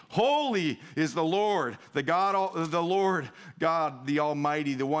 holy, holy is the Lord, the Lord God, the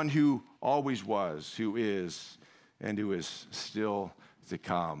Almighty, the one who always was, who is, and who is still to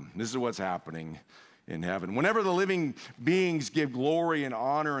come." This is what's happening in heaven. Whenever the living beings give glory and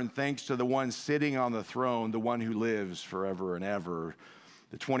honor and thanks to the one sitting on the throne, the one who lives forever and ever,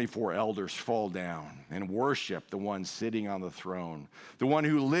 the 24 elders fall down and worship the one sitting on the throne, the one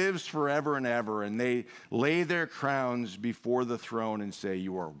who lives forever and ever, and they lay their crowns before the throne and say,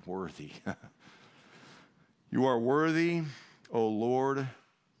 "You are worthy." "You are worthy, O Lord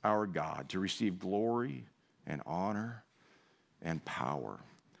our God, to receive glory and honor and power.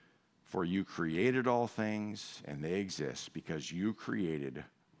 For you created all things, and they exist because you created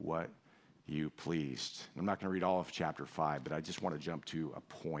what you pleased." I'm not going to read all of chapter 5, but I just want to jump to a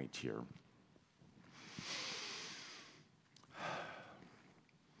point here.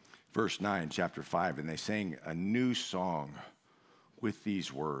 Verse 9, chapter 5, "And they sang a new song with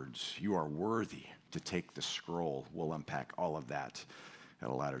these words, 'You are worthy to take the scroll.'" We'll unpack all of that at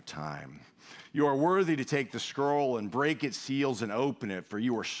a later time. "You are worthy to take the scroll and break its seals and open it, for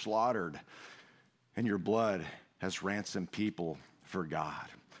you were slaughtered, and your blood has ransomed people for God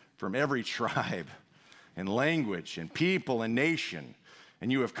from every tribe and language and people and nation.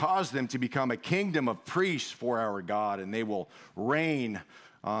 And you have caused them to become a kingdom of priests for our God, and they will reign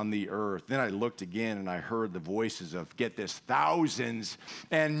on the earth." Then I looked again, and I heard the voices of, get this, thousands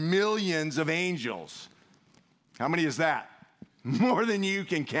and millions of angels. How many is that? More than you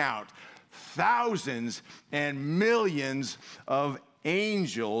can count. Thousands and millions of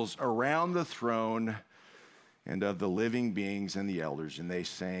angels around the throne and of the living beings and the elders, and they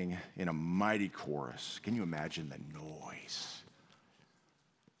sang in a mighty chorus. Can you imagine the noise?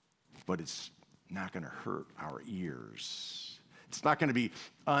 But it's not going to hurt our ears. It's not going to be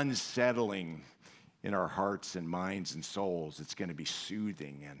unsettling in our hearts and minds and souls. It's going to be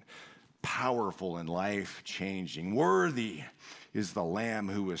soothing and powerful and life-changing. "Worthy is the Lamb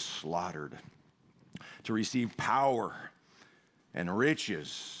who was slaughtered to receive power and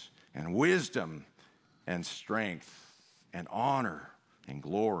riches and wisdom and strength and honor and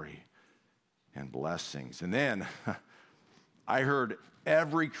glory and blessings." And then I heard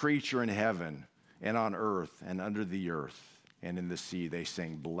every creature in heaven and on earth and under the earth and in the sea, they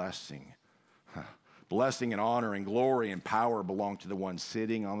sang, "Blessing. Blessing and honor and glory and power belong to the one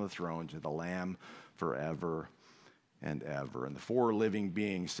sitting on the throne, to the Lamb forever and ever." And the 4 living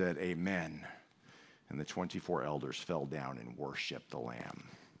beings said, "Amen." And the 24 elders fell down and worshiped the Lamb.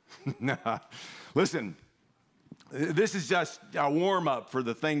 Listen, this is just a warm-up for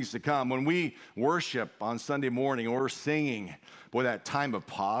the things to come. When we worship on Sunday morning, or we're singing, boy, that time of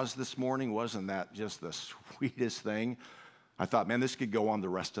pause this morning, wasn't that just the sweetest thing? I thought, man, this could go on the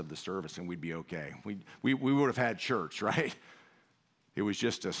rest of the service and we'd be okay. We would have had church, right? It was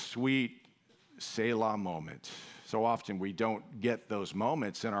just a sweet Selah moment. So often we don't get those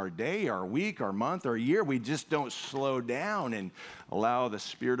moments in our day, our week, our month, our year. We just don't slow down and allow the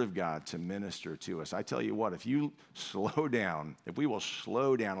Spirit of God to minister to us. I tell you what, if you slow down, if we will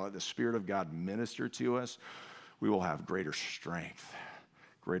slow down and let the Spirit of God minister to us, we will have greater strength,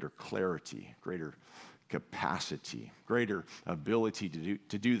 greater clarity, greater capacity, greater ability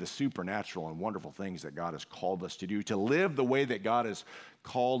to do the supernatural and wonderful things that God has called us to do, to live the way that God has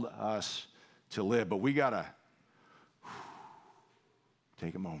called us to live. But we got to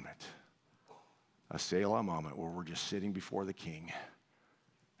take a moment, a Selah moment, where we're just sitting before the King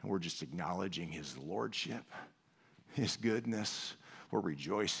and we're just acknowledging his lordship, his goodness. We're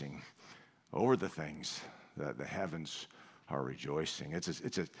rejoicing over the things that the heavens are rejoicing. It's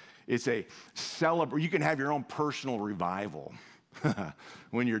a celebration. You can have your own personal revival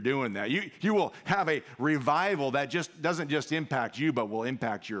when you're doing that. You will have a revival that just doesn't just impact you, but will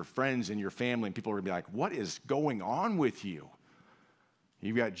impact your friends and your family. And people are going to be like, "What is going on with you?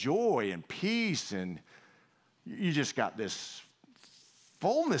 You've got joy and peace, and you just got this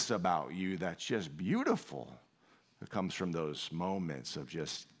fullness about you that's just beautiful." It comes from those moments of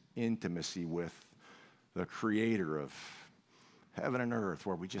just intimacy with the Creator of heaven and earth,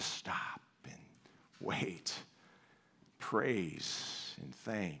 where we just stop and wait, praise and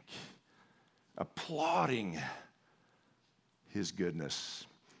thank, applauding his goodness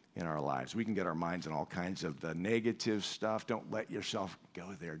in our lives. We can get our minds on all kinds of the negative stuff. Don't let yourself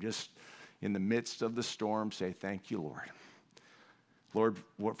go there. Just in the midst of the storm, say, thank you, Lord. Lord,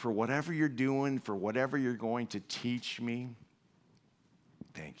 for whatever you're doing, for whatever you're going to teach me,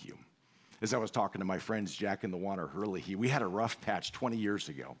 thank you. As I was talking to my friends, Jack and the Warner Hurley, we had a rough patch 20 years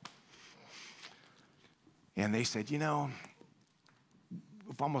ago. And they said, you know,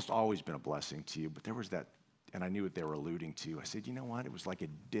 we've almost always been a blessing to you, but there was that, and I knew what they were alluding to. I said, you know what? It was like a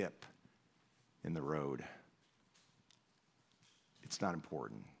dip in the road. It's not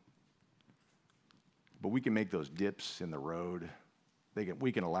important. But we can make those dips in the road.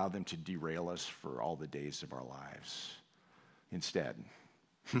 We can allow them to derail us for all the days of our lives. Instead,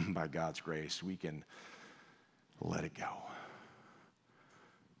 by God's grace, we can let it go.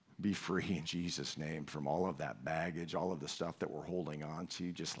 Be free in Jesus' name from all of that baggage, all of the stuff that we're holding on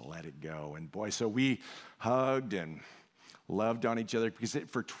to. Just let it go. And boy, so we hugged and loved on each other because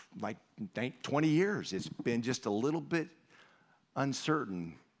for 20 years, it's been just a little bit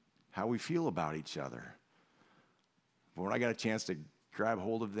uncertain how we feel about each other. But when I got a chance to grab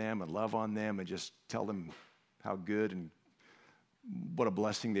hold of them and love on them and just tell them how good and what a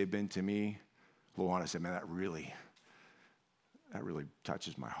blessing they've been to me, Luana said, man, that really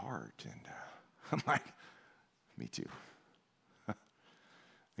touches my heart. And I'm like, me too.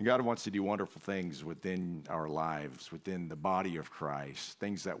 And God wants to do wonderful things within our lives, within the body of Christ,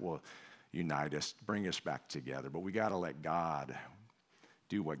 things that will unite us, bring us back together. But we got to let God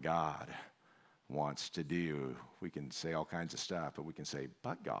do what God wants to do. We can say all kinds of stuff, but we can say,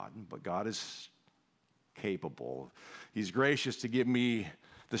 but God is capable. He's gracious to give me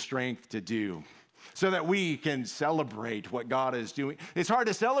the strength to do so that we can celebrate what God is doing. It's hard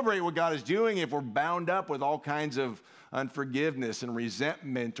to celebrate what God is doing if we're bound up with all kinds of unforgiveness and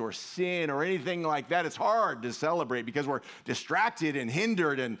resentment or sin or anything like that. It's hard to celebrate because we're distracted and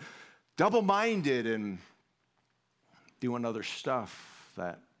hindered and double-minded and doing other stuff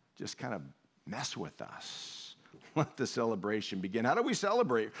that just kind of mess with us. Let the celebration begin. How do we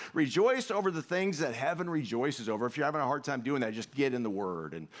celebrate? Rejoice over the things that heaven rejoices over. If you're having a hard time doing that, just get in the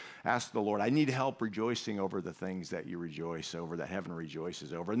Word and ask the Lord, I need help rejoicing over the things that you rejoice over, that heaven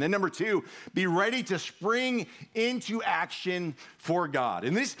rejoices over. And then number 2, be ready to spring into action for God.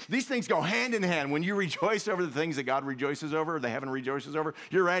 And these things go hand in hand. When you rejoice over the things that God rejoices over, the heaven rejoices over,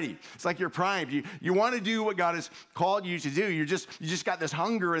 you're ready. It's like you're primed. You want to do what God has called you to do. You just got this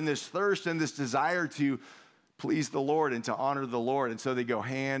hunger and this thirst and this desire to please the Lord and to honor the Lord. And so they go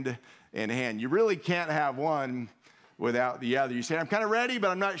hand in hand. You really can't have one without the other. You say, I'm kind of ready, but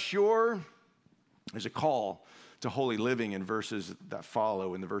I'm not sure. There's a call to holy living in verses that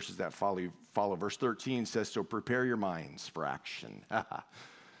follow. And the verses that follow. Verse 13 says, so prepare your minds for action.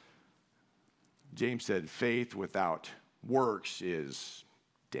 James said, faith without works is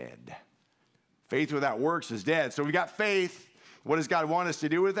dead. Faith without works is dead. So we got faith. What does God want us to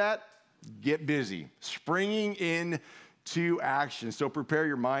do with that? Get busy, springing into action. So prepare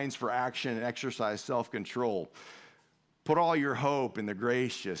your minds for action and exercise self-control. Put all your hope in the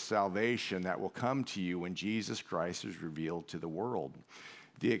gracious salvation that will come to you when Jesus Christ is revealed to the world.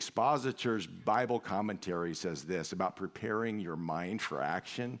 The Expositor's Bible commentary says this about preparing your mind for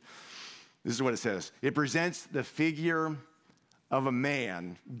action. This is what it says. It presents the figure of a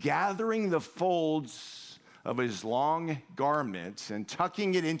man gathering the folds of his long garments and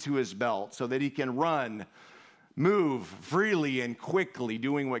tucking it into his belt so that he can run, move freely and quickly,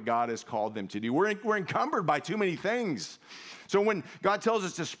 doing what God has called them to do. We're encumbered by too many things. So when God tells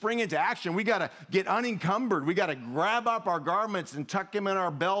us to spring into action, we got to get unencumbered. We got to grab up our garments and tuck them in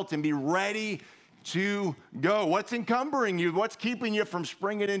our belt and be ready to go. What's encumbering you? What's keeping you from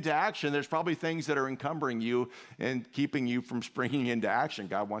springing into action? There's probably things that are encumbering you and keeping you from springing into action.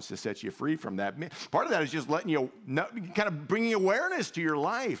 God wants to set you free from that. Part of that is just letting you know, kind of bringing awareness to your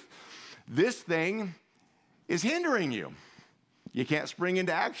life. This thing is hindering you. You can't spring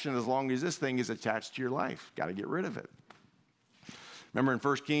into action as long as this thing is attached to your life. Got to get rid of it. Remember in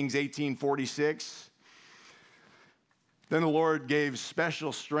 1 Kings 18:46, then the Lord gave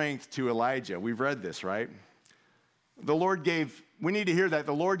special strength to Elijah. We've read this, right? We need to hear that.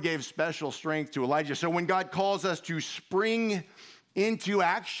 The Lord gave special strength to Elijah. So when God calls us to spring into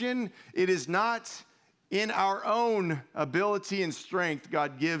action, it is not in our own ability and strength.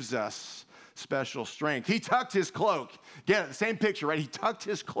 God gives us special strength. He tucked his cloak. Get it, the same picture, right? He tucked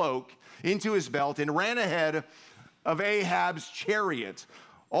his cloak into his belt and ran ahead of Ahab's chariot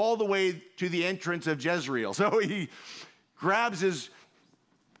all the way to the entrance of Jezreel. So he grabs his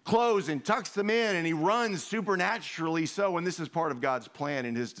clothes and tucks them in, and he runs supernaturally so, and this is part of God's plan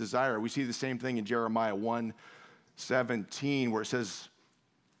and his desire. We see the same thing in Jeremiah 1:17, where it says,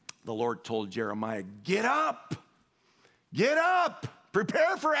 the Lord told Jeremiah, get up,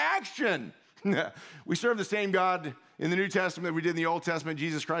 prepare for action. We serve the same God in the New Testament that we did in the Old Testament.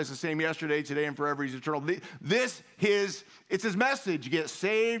 Jesus Christ is the same yesterday, today, and forever. He's eternal. It's his message. Get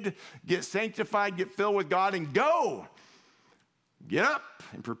saved, get sanctified, get filled with God, and go. Get up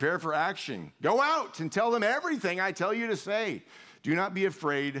and prepare for action. Go out and tell them everything I tell you to say. Do not be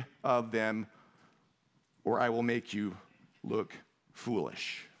afraid of them, or I will make you look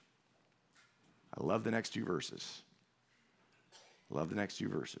foolish. I love the next two verses. I love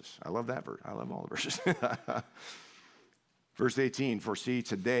that verse. I love all the verses. Verse 18, for see,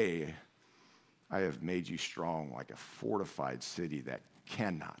 today I have made you strong like a fortified city that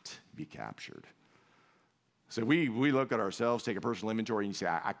cannot be captured. So we look at ourselves, take a personal inventory, and you say,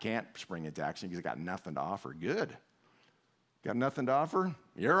 I can't spring into action because I got nothing to offer. Good. Got nothing to offer?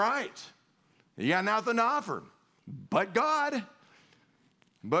 You're right. You got nothing to offer. But God,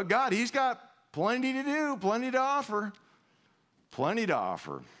 he's got plenty to do, plenty to offer. Plenty to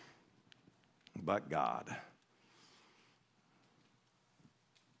offer, but God.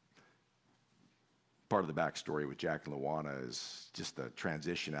 Part of the backstory with Jack and Luana is just the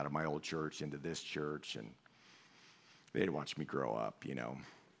transition out of my old church into this church, and they had watched me grow up,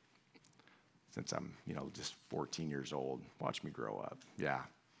 since I'm, just 14 years old. Watch me grow up. Yeah,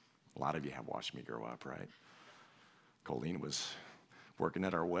 a lot of you have watched me grow up, right? Colleen was working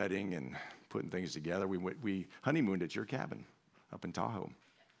at our wedding and putting things together. We honeymooned at your cabin up in Tahoe,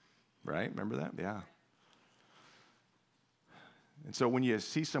 right? Remember that? Yeah. And so when you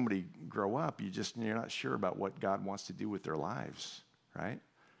see somebody grow up, you're not sure about what God wants to do with their lives, right?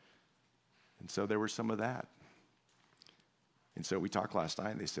 And so there was some of that. And so we talked last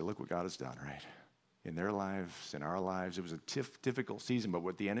night, and they said, look what God has done, right? In their lives, in our lives. It was a difficult season, but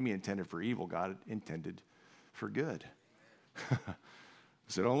what the enemy intended for evil, God intended for good.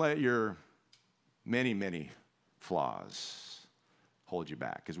 So don't let your many, many flaws hold you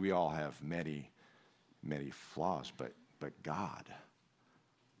back, because we all have many, many flaws, but God.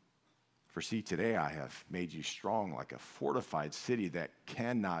 For see, today I have made you strong like a fortified city that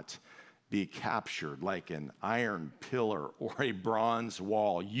cannot be captured, like an iron pillar or a bronze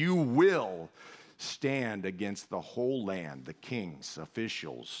wall. You will stand against the whole land, the kings,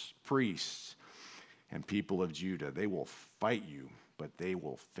 officials, priests, and people of Judah. They will fight you, but they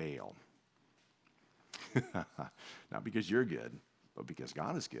will fail. Not because you're good, but because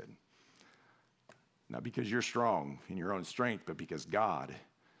God is good. Not because you're strong in your own strength, but because God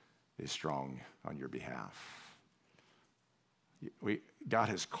is strong on your behalf.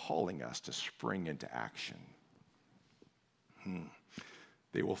 God is calling us to spring into action.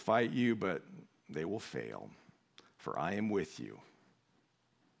 They will fight you, but they will fail. For I am with you,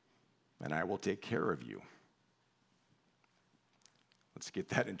 and I will take care of you. Let's get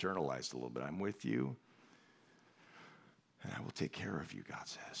that internalized a little bit. I'm with you, and I will take care of you, God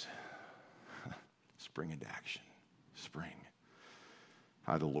says. Spring into action. Spring.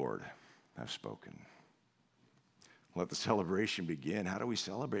 I, the Lord, have spoken. Let the celebration begin. How do we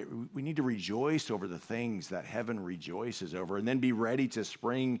celebrate? We need to rejoice over the things that heaven rejoices over, and then be ready to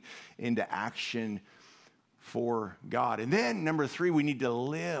spring into action for God. And then, number 3, we need to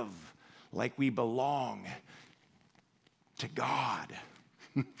live like we belong to God.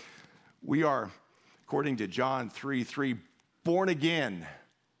 We are, according to John 3:3, born again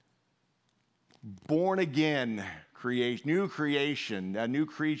creation, new creation, a new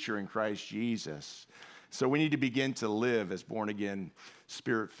creature in Christ Jesus. So we need to begin to live as born again,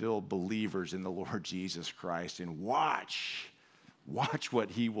 spirit-filled believers in the Lord Jesus Christ, and watch what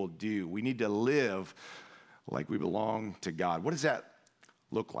he will do. We need to live like we belong to God. What does that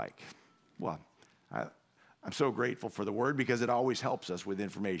look like? Well, I'm so grateful for the word, because it always helps us with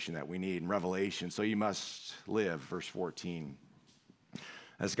information that we need in Revelation. So you must live, verse 14,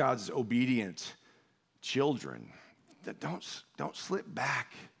 as God's obedient children. Don't slip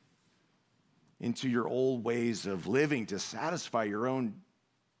back into your old ways of living to satisfy your own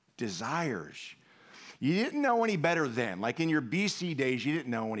desires. You didn't know any better then. Like in your BC days, you didn't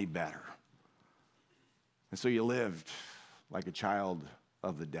know any better. And so you lived like a child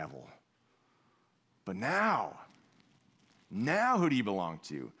of the devil. But now who do you belong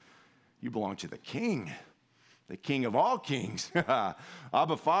to? You belong to the King of all kings.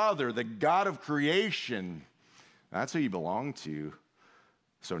 Abba Father, the God of creation. That's who you belong to.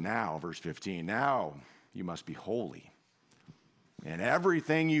 So now, verse 15, now you must be holy in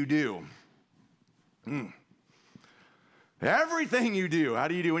everything you do. Everything you do. How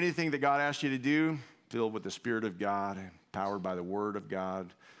do you do anything that God asks you to do? Filled with the Spirit of God, powered by the Word of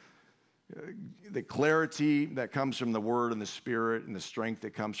God. the clarity that comes from the Word and the Spirit and the strength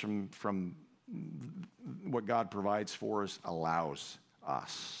that comes from what God provides for us allows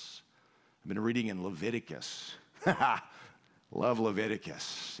us. I've been reading in Leviticus. Love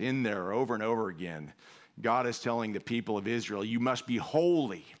Leviticus. In there over and over again, God is telling the people of Israel, you must be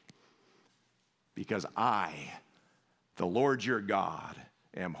holy because I, the Lord your God,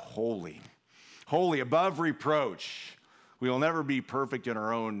 am holy. Holy, above reproach. We will never be perfect in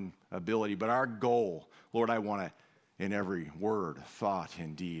our own ability, but our goal, Lord, I want to, in every word, thought,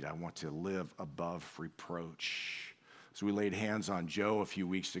 and deed, I want to live above reproach. So we laid hands on Joe a few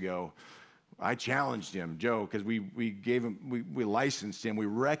weeks ago. I challenged him, Joe, because we licensed him. We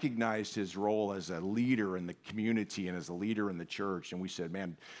recognized his role as a leader in the community and as a leader in the church. And we said,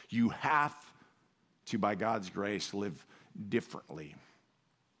 man, you have to, by God's grace, live differently.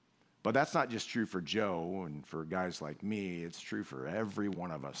 But that's not just true for Joe and for guys like me. It's true for every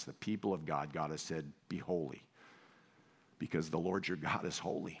one of us. The people of God, God has said, be holy. Because the Lord your God is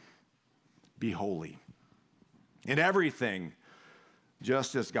holy. Be holy. In everything,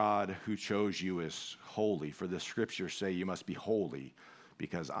 just as God who chose you is holy. For the scriptures say you must be holy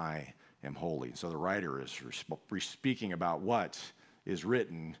because I am holy. So the writer is speaking about what is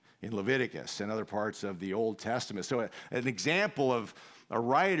written in Leviticus and other parts of the Old Testament. So an example of a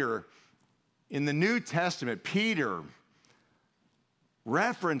writer in the New Testament, Peter,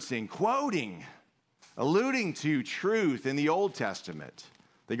 referencing, quoting, alluding to truth in the Old Testament.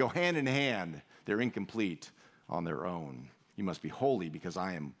 They go hand in hand. They're incomplete on their own. You must be holy because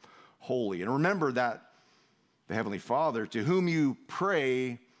I am holy. And remember that the Heavenly Father, to whom you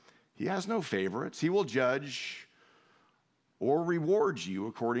pray, he has no favorites. He will judge or reward you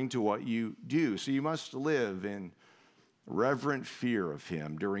according to what you do. So you must live in reverent fear of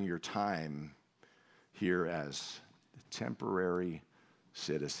him during your time here as temporary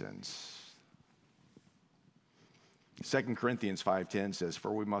citizens. 2 Corinthians 5:10 says,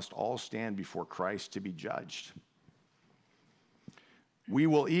 for we must all stand before Christ to be judged. We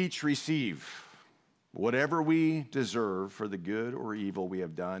will each receive whatever we deserve for the good or evil we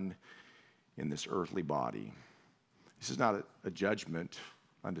have done in this earthly body. This is not a judgment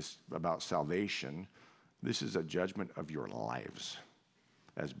about salvation. This is a judgment of your lives.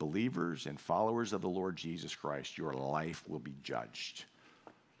 As believers and followers of the Lord Jesus Christ, your life will be judged.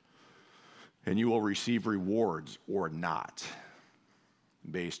 And you will receive rewards or not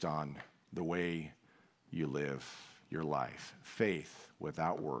based on the way you live your life. Faith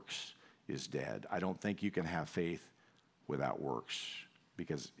without works is dead. I don't think you can have faith without works,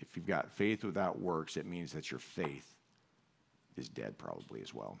 because if you've got faith without works, it means that your faith is dead probably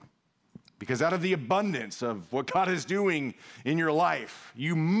as well. Because out of the abundance of what God is doing in your life,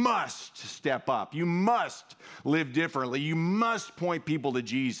 you must step up. You must live differently. You must point people to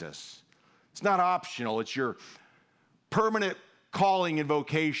Jesus. It's not optional. It's your permanent calling and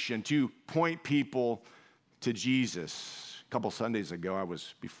vocation to point people to Jesus. A couple Sundays ago,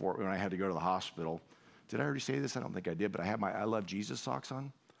 when I had to go to the hospital. Did I already say this? I don't think I did, but I had my I Love Jesus socks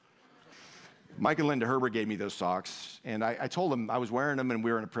on. Mike and Linda Herbert gave me those socks, and I told them I was wearing them, and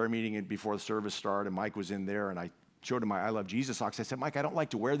we were in a prayer meeting before the service started, and Mike was in there, and I showed him my I Love Jesus socks. I said, Mike, I don't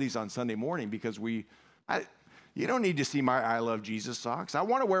like to wear these on Sunday morning because you don't need to see my I Love Jesus socks. I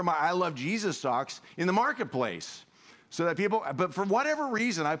want to wear my I Love Jesus socks in the marketplace so that people, but for whatever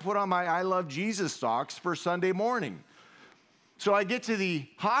reason, I put on my I Love Jesus socks for Sunday morning. So I get to the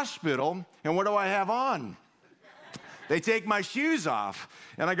hospital, and what do I have on? They take my shoes off,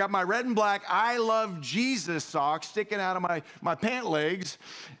 and I got my red and black I Love Jesus socks sticking out of my pant legs.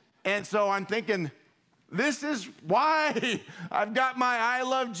 And so I'm thinking, this is why I've got my I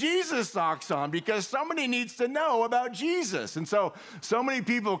Love Jesus socks on, because somebody needs to know about Jesus. And so many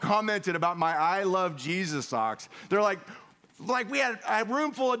people commented about my I Love Jesus socks. They're like we had a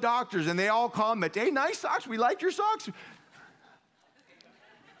room full of doctors, and they all comment, hey, nice socks, we like your socks.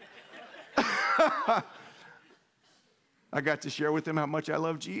 I got to share with them how much I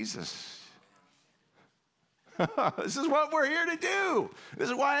love Jesus. This is what we're here to do. This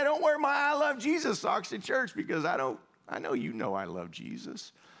is why I don't wear my I Love Jesus socks to church, because I know you know I love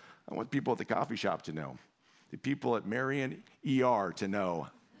Jesus. I want people at the coffee shop to know. The people at Marion ER to know.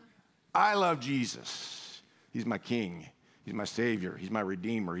 I love Jesus. He's my King. He's my Savior. He's my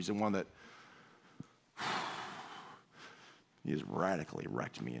Redeemer. He's the one that He has radically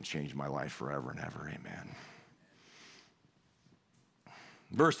wrecked me and changed my life forever and ever. Amen.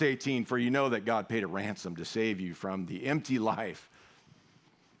 Verse 18, for you know that God paid a ransom to save you from the empty life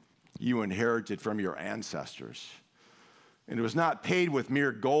you inherited from your ancestors. And it was not paid with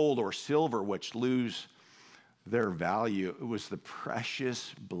mere gold or silver, which lose their value. It was the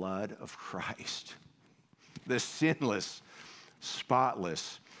precious blood of Christ, the sinless,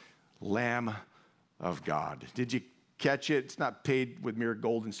 spotless Lamb of God. Did you catch it? It's not paid with mere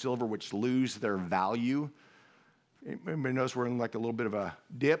gold and silver, which lose their value. Anybody notice we're in like a little bit of a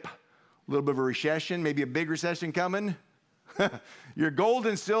dip, a little bit of a recession, maybe a big recession coming? Your gold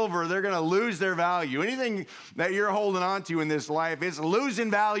and silver, they're going to lose their value. Anything that you're holding on to in this life, it's losing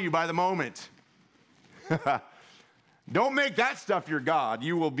value by the moment. Don't make that stuff your God.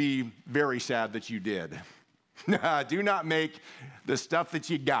 You will be very sad that you did. Do not make the stuff that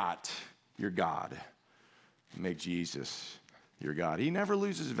you got your God. Make Jesus your God. He never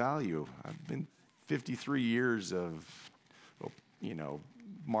loses value. I've been 53 years of,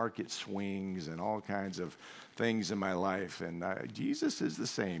 market swings and all kinds of things in my life. And Jesus is the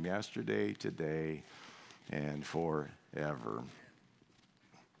same yesterday, today, and forever.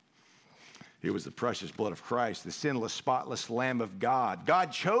 It was the precious blood of Christ, the sinless, spotless Lamb of God.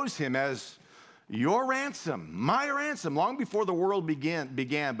 God chose him as your ransom, my ransom, long before the world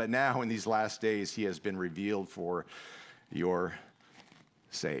began, but now in these last days, he has been revealed for your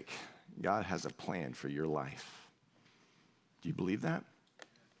sake. God has a plan for your life. Do you believe that?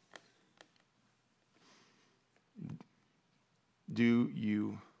 Do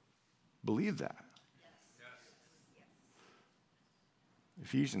you believe that?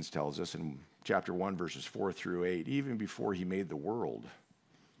 Ephesians tells us in chapter 1, verses 4 through 8, even before he made the world,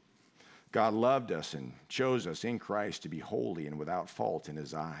 God loved us and chose us in Christ to be holy and without fault in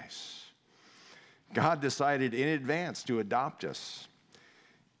his eyes. God decided in advance to adopt us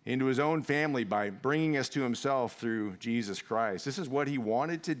into his own family by bringing us to himself through Jesus Christ. This is what he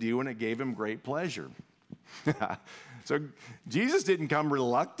wanted to do, and it gave him great pleasure. So Jesus didn't come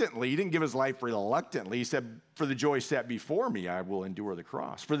reluctantly. He didn't give his life reluctantly. He said, for the joy set before me, I will endure the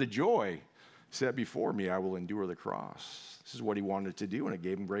cross. For the joy set before me, I will endure the cross. This is what he wanted to do, and it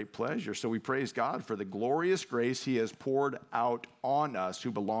gave him great pleasure. So we praise God for the glorious grace he has poured out on us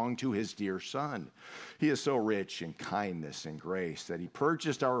who belong to his dear Son. He is so rich in kindness and grace that he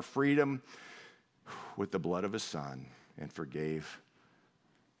purchased our freedom with the blood of his Son and forgave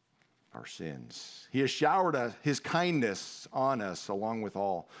our sins. He has showered his kindness on us along with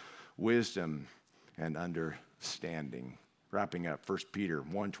all wisdom and understanding. Wrapping up 1 Peter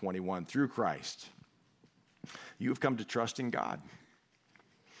 1:21, through Christ, you have come to trust in God.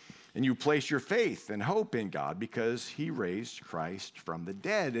 And you place your faith and hope in God because he raised Christ from the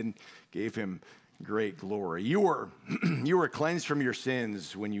dead and gave him great glory. You were cleansed from your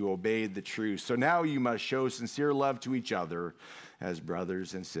sins when you obeyed the truth. So now you must show sincere love to each other as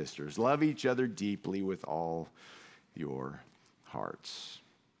brothers and sisters. Love each other deeply with all your hearts.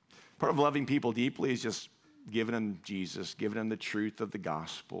 Part of loving people deeply is just giving them Jesus, giving them the truth of the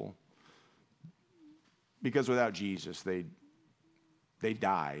gospel. Because without Jesus, they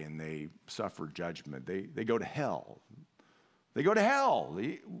die and they suffer judgment. They go to hell. They go to hell.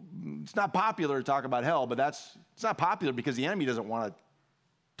 It's not popular to talk about hell, but it's not popular because the enemy doesn't want to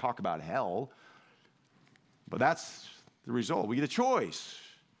talk about hell. But that's the result. We get a choice.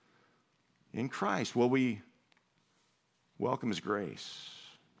 In Christ, will we welcome his grace?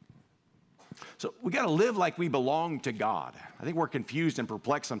 So we got to live like we belong to God. I think we're confused and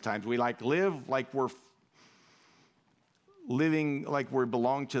perplexed sometimes. We live like we're living like we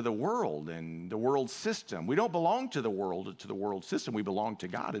belong to the world and the world system. We don't belong to the world system. We belong to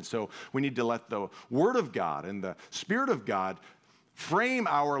God. And so we need to let the Word of God and the Spirit of God frame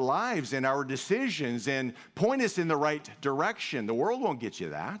our lives and our decisions and point us in the right direction. The world won't get you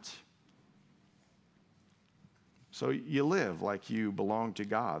that. So you live like you belong to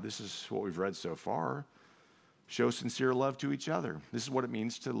God. This is what we've read so far. Show sincere love to each other. This is what it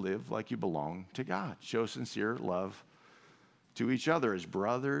means to live like you belong to God. Show sincere love to each other as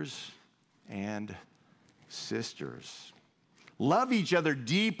brothers and sisters. Love each other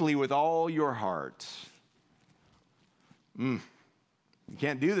deeply with all your heart. You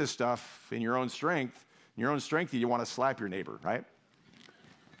can't do this stuff in your own strength. In your own strength, you want to slap your neighbor, right?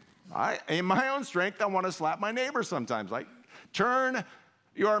 In my own strength, I want to slap my neighbor sometimes. Like, turn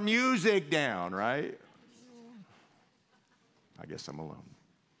your music down, right? I guess I'm alone.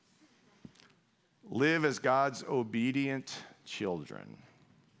 Live as God's obedient children.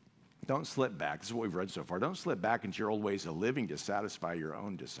 Don't slip back. This is what we've read so far. Don't slip back into your old ways of living to satisfy your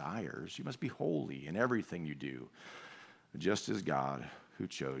own desires. You must be holy in everything you do, just as God who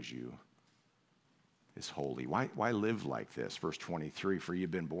chose you is holy. Why live like this? Verse 23, for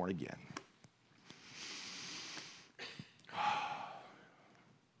you've been born again.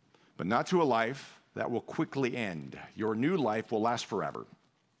 But not to a life that will quickly end. Your new life will last forever.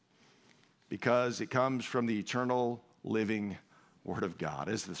 because it comes from the eternal living Word of God.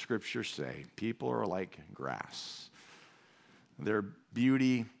 As the scriptures say, people are like grass. Their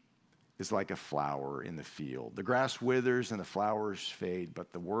beauty is like a flower in the field. The grass withers and the flowers fade,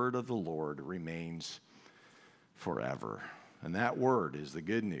 but the word of the Lord remains forever. And that word is the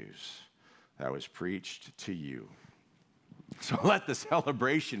good news that was preached to you. So let the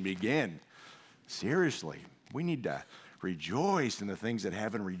celebration begin. Seriously, we need to rejoice in the things that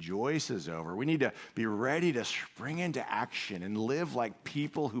heaven rejoices over. We need to be ready to spring into action and live like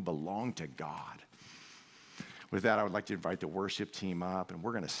people who belong to God. With that, I would like to invite the worship team up, and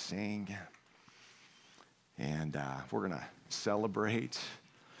we're going to sing, and we're going to celebrate,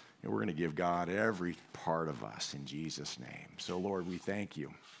 and we're going to give God every part of us in Jesus' name. So, Lord, we thank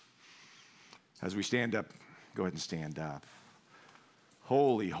you. As we stand up, go ahead and stand up.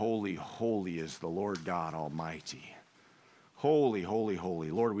 Holy, holy, holy is the Lord God Almighty. Holy, holy,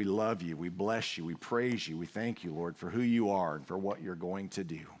 holy. Lord, we love you. We bless you. We praise you. We thank you, Lord, for who you are and for what you're going to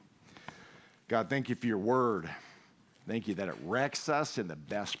do. God, thank you for your word. Thank you that it wrecks us in the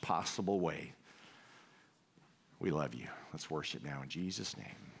best possible way. We love you. Let's worship now in Jesus' name.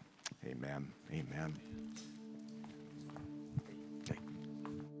 Amen. Amen. Okay.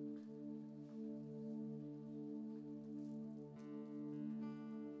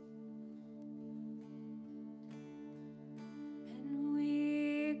 And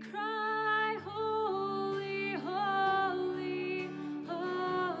we cry, holy, holy,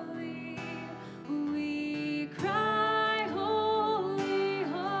 holy. We cry, holy,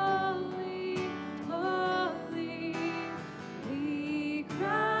 holy, holy. We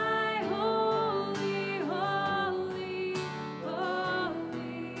cry, holy, holy,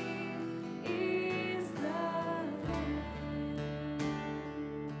 holy is the Lamb.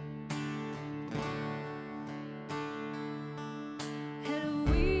 And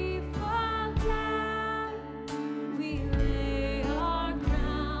we fall down, we lay our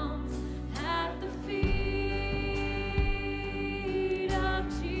crowns at the feet of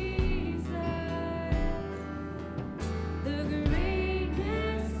Jesus. The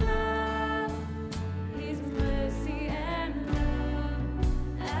greatness of His mercy and love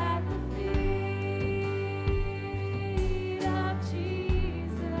at the feet of Jesus.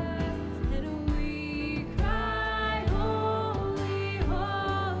 And we cry, holy,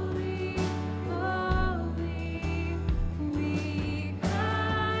 holy, holy. We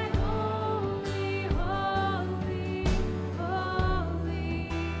cry, holy, holy, holy.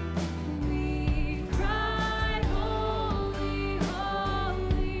 We cry, holy,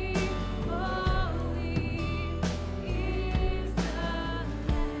 holy, holy is the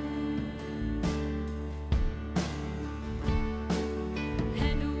Lamb.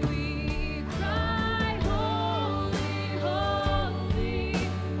 And we cry, holy, holy,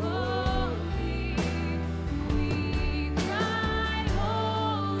 holy. We cry,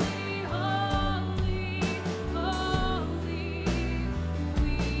 holy, holy, holy.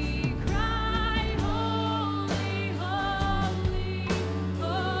 We cry, holy, holy,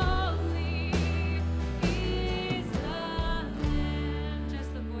 holy is the Lamb. Just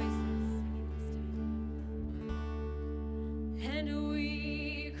the voices singing this together. And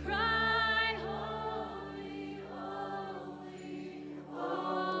we cry, holy, holy,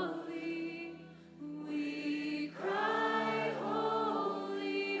 holy. We cry,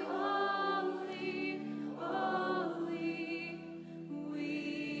 holy, holy, holy. We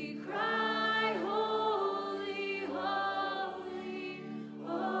cry, holy, holy,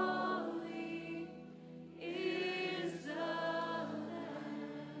 holy is the Lamb.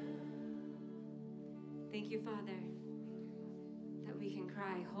 Thank you, Father, that we can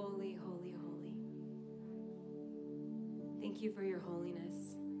cry, holy, holy, holy. Thank you for your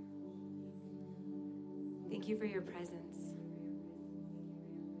holiness. Thank you for your presence.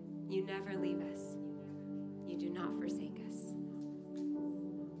 You never leave us. You do not forsake us.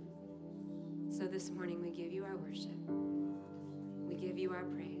 So this morning we give you our worship. We give you our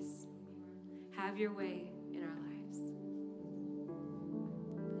praise. Have your way in our